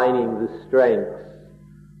combining the strengths,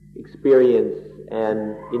 experience,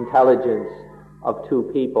 and intelligence of two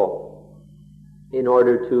people in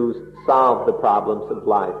order to solve the problems of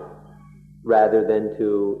life, rather than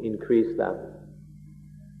to increase them.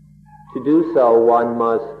 To do so, one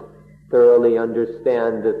must thoroughly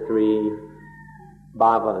understand the three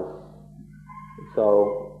bhavas.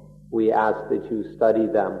 So we ask that you study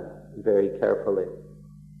them very carefully.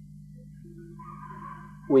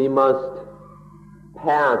 We must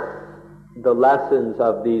pass the lessons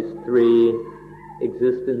of these three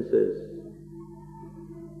existences.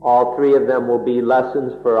 All three of them will be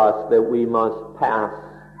lessons for us that we must pass.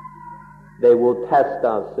 They will test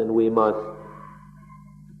us, and we must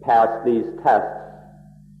pass these tests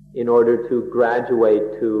in order to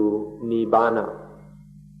graduate to Nibbana.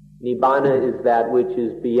 Nibbana is that which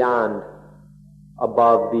is beyond,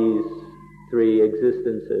 above these three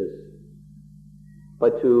existences.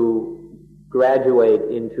 But to graduate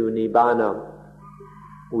into Nibbana,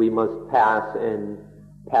 we must pass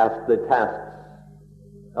the tests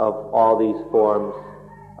of all these forms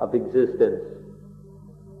of existence.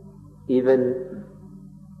 Even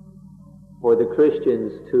for the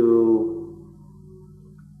Christians to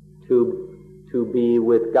be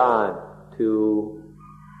with God, to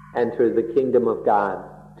enter the kingdom of God,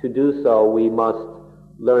 to do so we must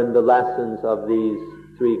learn the lessons of these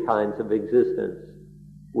three kinds of existence.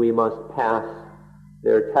 We must pass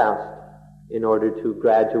their test in order to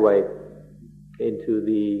graduate into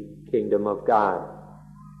the kingdom of God.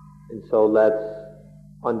 And so let's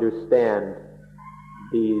understand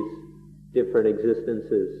these different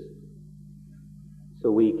existences so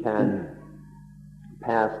we can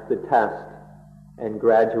pass the test and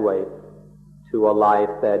graduate to a life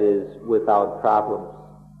that is without problems.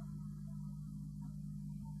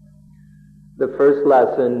 The first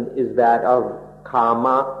lesson is that of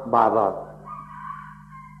Kama Bhava.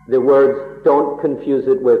 The words, don't confuse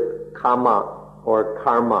it with Kama or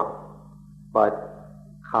Karma, but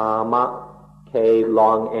Kama, K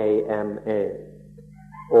long A-M-A,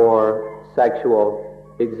 or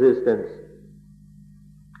sexual existence.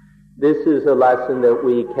 This is a lesson that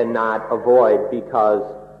we cannot avoid because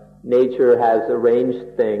nature has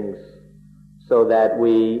arranged things so that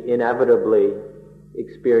we inevitably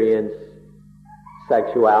experience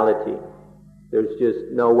sexuality. There's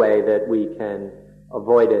just no way that we can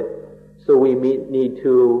avoid it. So we need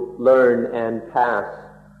to learn and pass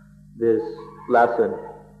this lesson.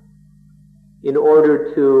 In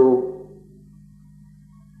order to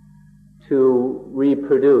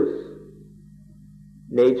reproduce,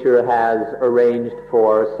 nature has arranged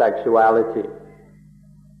for sexuality.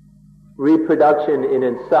 Reproduction in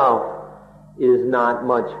itself is not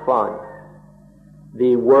much fun.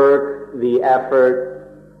 The work, the effort,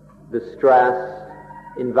 the stress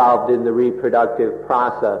involved in the reproductive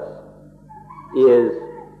process is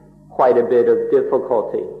quite a bit of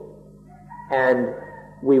difficulty. And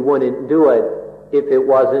we wouldn't do it if it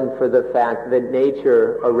wasn't for the fact that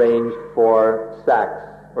nature arranged for sex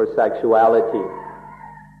or sexuality.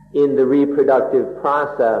 In the reproductive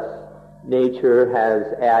process, nature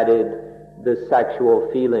has added the sexual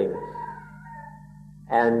feelings.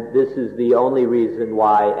 And this is the only reason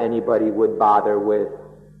why anybody would bother with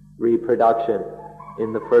reproduction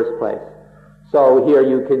in the first place. So here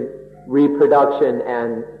reproduction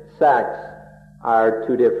and sex are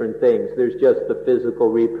two different things. There's just the physical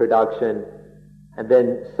reproduction, and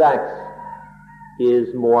then sex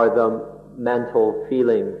is more the mental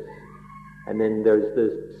feelings, and then there's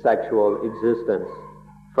the sexual existence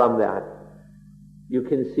from that. You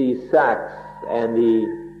can see sex and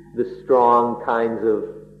the strong kinds of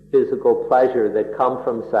physical pleasure that come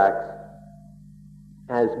from sex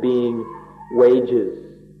as being wages.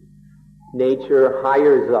 Nature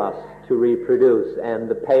hires us to reproduce, and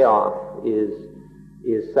the payoff is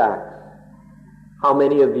sex. How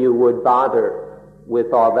many of you would bother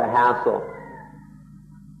with all the hassle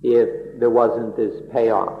if there wasn't this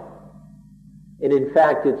payoff? And in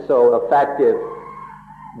fact, it's so effective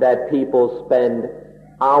that people spend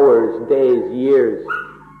hours, days, years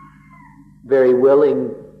very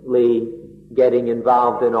willingly getting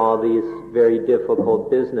involved in all these very difficult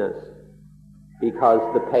business because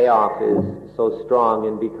the payoff is so strong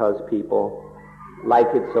and because people like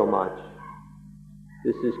it so much.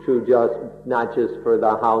 This is true not just for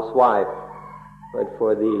the housewife, but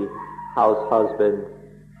for the house husband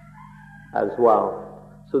as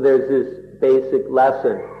well. So there's this basic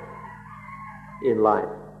lesson in life.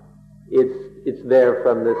 It's there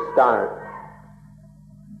from the start.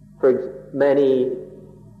 For many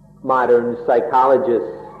modern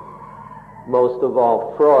psychologists, most of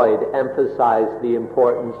all Freud, emphasized the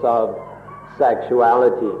importance of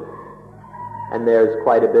sexuality. And there's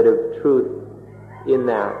quite a bit of truth in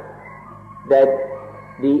that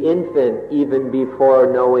the infant, even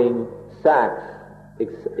before knowing sex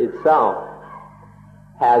itself,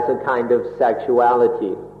 has a kind of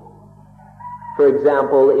sexuality. For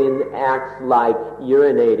example, in acts like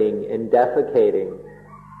urinating and defecating,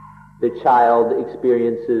 the child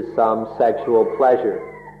experiences some sexual pleasure.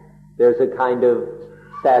 There's a kind of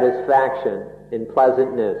satisfaction and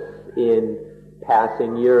pleasantness in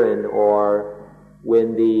passing urine or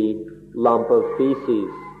when the lump of feces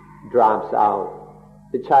drops out.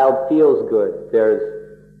 The child feels good. There's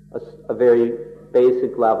a very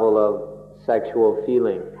basic level of sexual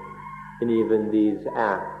feeling in even these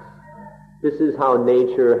acts. This is how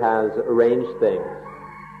nature has arranged things.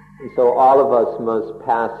 And so all of us must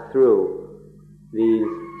pass through these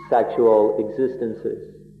sexual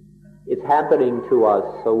existences. It's happening to us,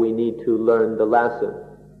 so we need to learn the lesson,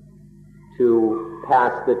 to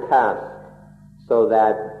pass the test, so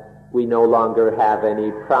that we no longer have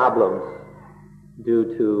any problems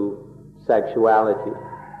due to sexuality.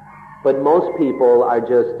 But most people are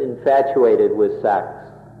just infatuated with sex.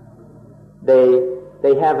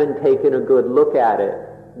 They haven't taken a good look at it.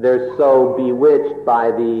 They're so bewitched by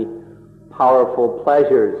the powerful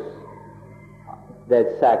pleasures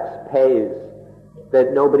that sex pays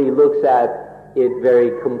that nobody looks at it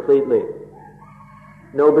very completely.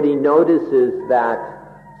 Nobody notices that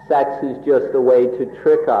sex is just a way to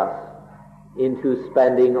trick us into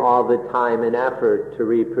spending all the time and effort to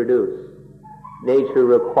reproduce. Nature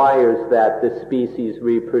requires that the species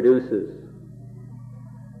reproduces.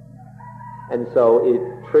 And so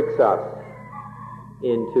it tricks us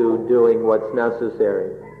into doing what's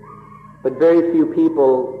necessary. But very few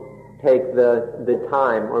people take the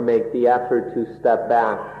time or make the effort to step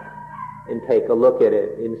back and take a look at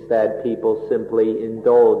it. Instead, people simply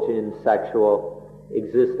indulge in sexual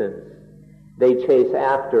existence. They chase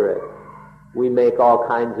after it. We make all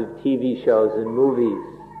kinds of TV shows and movies,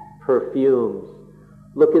 perfumes.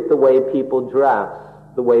 Look at the way people dress,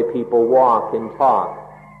 the way people walk and talk,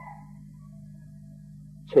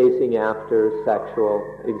 chasing after sexual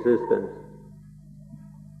existence.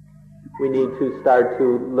 We need to start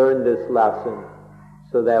to learn this lesson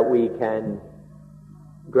so that we can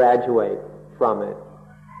graduate from it,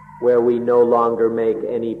 where we no longer make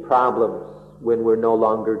any problems, when we're no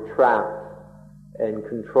longer trapped and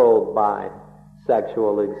controlled by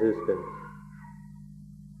sexual existence.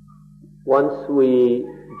 Once we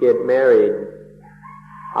get married,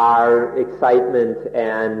 our excitement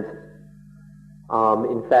and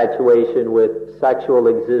infatuation with sexual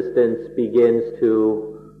existence begins to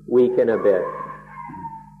weaken a bit.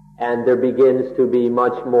 And there begins to be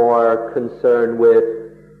much more concern with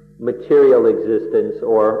material existence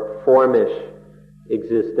or formish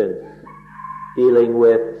existence, dealing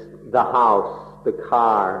with the house, the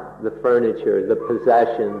car, the furniture, the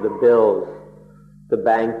possession, the bills, the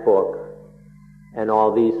bank book, and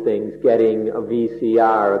all these things, getting a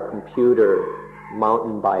VCR, a computer,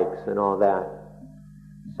 mountain bikes, and all that.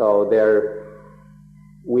 So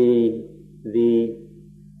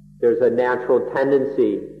there's a natural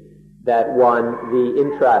tendency that the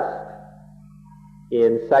interest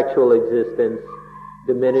in sexual existence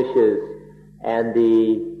diminishes, and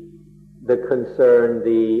the concern,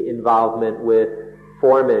 the involvement with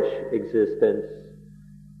formish existence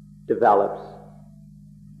develops.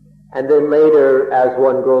 And then later, as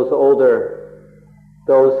one grows older,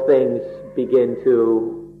 those things begin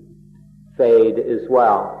to fade as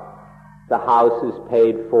well. The house is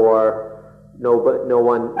paid for.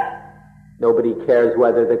 Nobody cares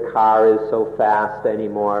whether the car is so fast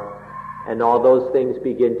anymore. And all those things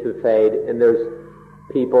begin to fade. And there's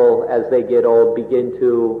people, as they get old, begin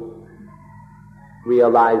to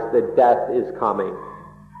realize that death is coming.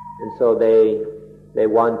 And so they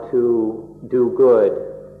want to do good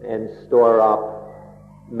and store up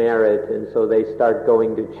merit, and so they start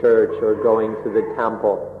going to church or going to the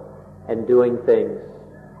temple and doing things.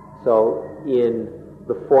 So in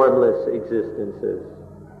the formless existences.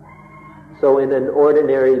 So in an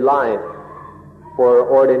ordinary life, for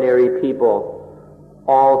ordinary people,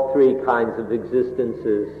 all three kinds of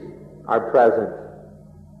existences are present.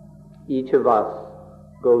 Each of us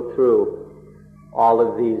go through all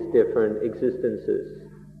of these different existences.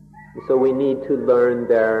 So we need to learn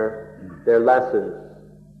their lessons.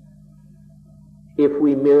 If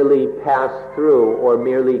we merely pass through or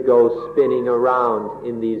merely go spinning around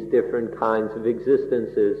in these different kinds of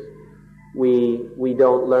existences, we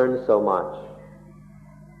don't learn so much.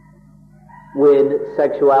 When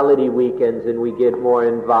sexuality weakens and we get more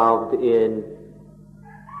involved in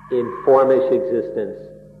formish existence,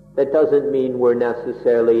 that doesn't mean we're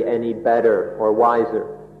necessarily any better or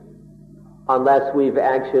wiser, unless we've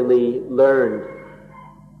actually learned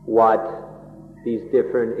what these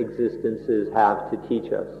different existences have to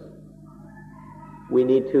teach us. We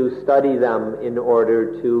need to study them in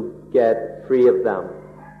order to get free of them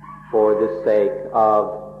for the sake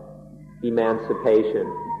of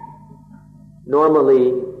emancipation.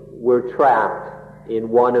 Normally, we're trapped in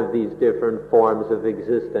one of these different forms of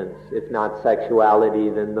existence. If not sexuality,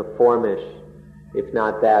 then the formish. If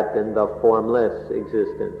not that, then the formless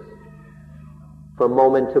existence. From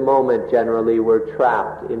moment to moment, generally, we're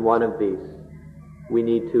trapped in one of these. We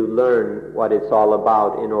need to learn what it's all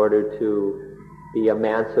about in order to be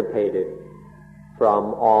emancipated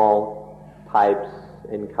from all types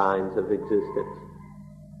and kinds of existence.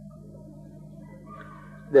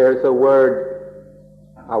 There's a word,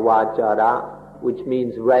 avajara, which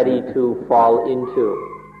means ready to fall into.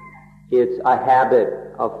 It's a habit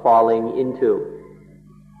of falling into.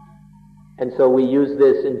 And so we use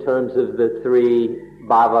this in terms of the three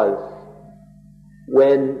bhavas.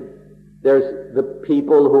 When there's the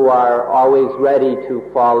people who are always ready to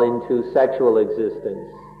fall into sexual existence,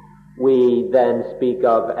 we then speak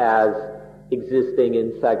of as existing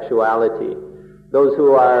in sexuality. Those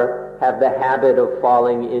who have the habit of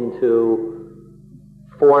falling into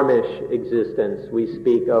formish existence, we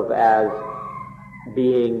speak of as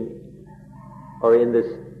being, or in this,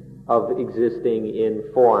 of existing in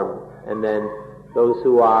form. And then those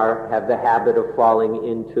who have the habit of falling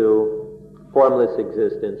into formless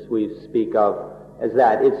existence, we speak of as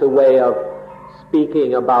that. It's a way of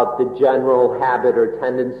speaking about the general habit or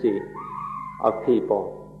tendency of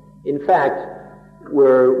people. In fact,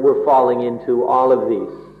 we're falling into all of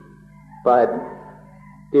these, but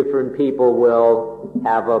different people will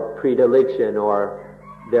have a predilection, or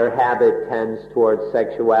their habit tends towards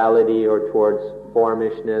sexuality or towards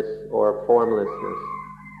formishness or formlessness.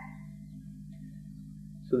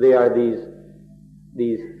 So there are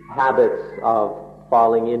these habits of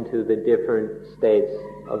falling into the different states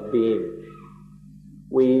of being.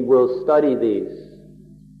 We will study these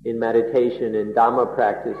in meditation and Dhamma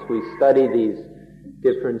practice. We study these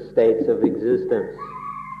different states of existence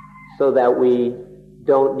so that we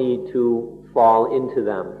don't need to fall into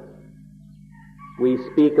them. We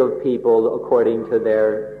speak of people according to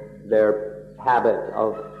their habit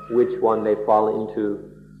of which one they fall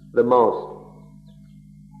into the most.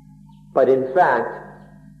 But in fact,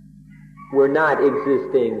 we're not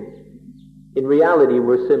existing. In reality,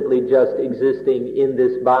 we're simply just existing in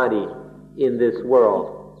this body, in this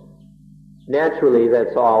world. Naturally,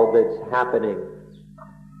 that's all that's happening.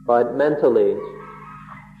 But mentally,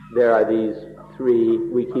 there are these three,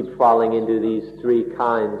 we keep falling into these three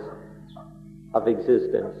kinds of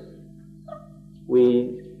existence.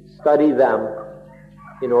 We study them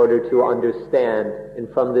in order to understand, and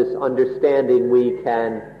from this understanding we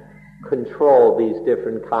can control these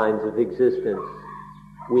different kinds of existence.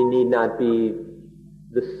 We need not be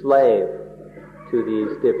the slave to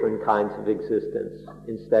these different kinds of existence.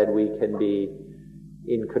 Instead, we can be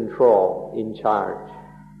in control, in charge.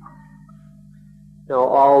 Now,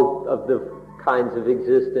 all of the kinds of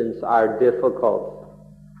existence are difficult,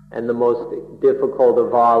 and the most difficult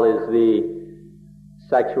of all is the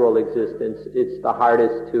sexual existence. It's the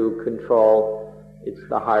hardest to control. It's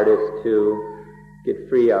the hardest to get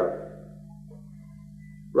free of.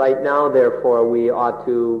 Right now, therefore, we ought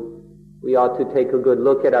to take a good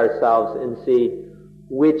look at ourselves and see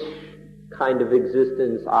which kind of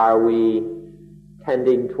existence are we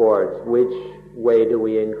tending towards, which way do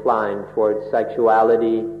we incline, towards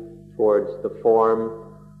sexuality, towards the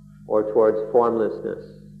form, or towards formlessness.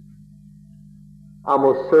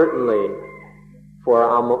 Almost certainly,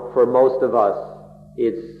 for most of us,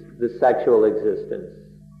 it's the sexual existence.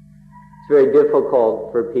 It's very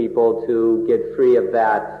difficult for people to get free of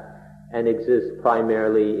that and exist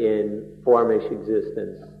primarily in formish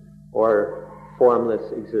existence or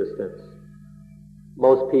formless existence.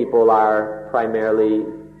 Most people are primarily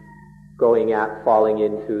falling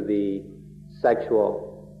into the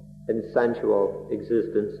sexual and sensual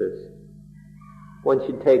existences. One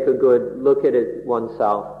should take a good look at it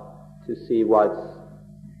oneself to see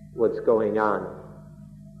what's going on.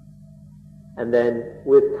 And then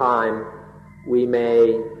with time, we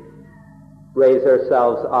may raise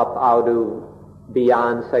ourselves up out of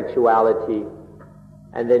beyond sexuality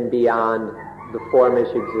and then beyond the formish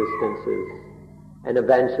existences, and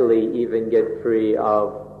eventually even get free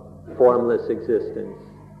of formless existence.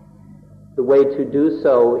 The way to do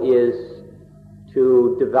so is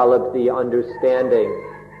to develop the understanding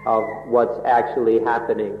of what's actually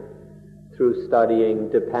happening through studying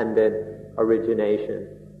dependent origination,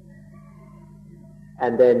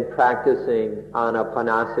 and then practicing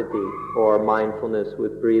anapanasati, or mindfulness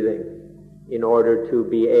with breathing, in order to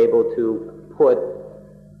be able to put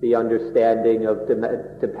the understanding of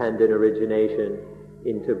dependent origination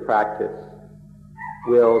into practice.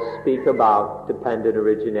 We'll speak about dependent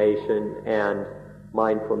origination and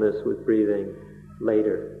mindfulness with breathing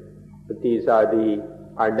later, but these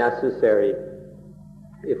are necessary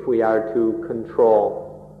if we are to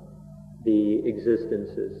control the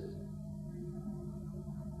existences.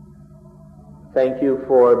 Thank you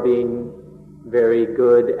for being very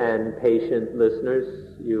good and patient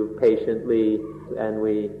listeners. You patiently, and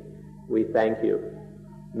we thank you.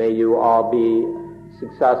 May you all be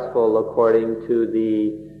successful according to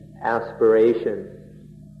the aspiration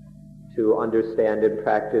to understand and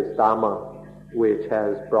practice Dhamma which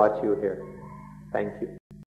has brought you here. Thank you.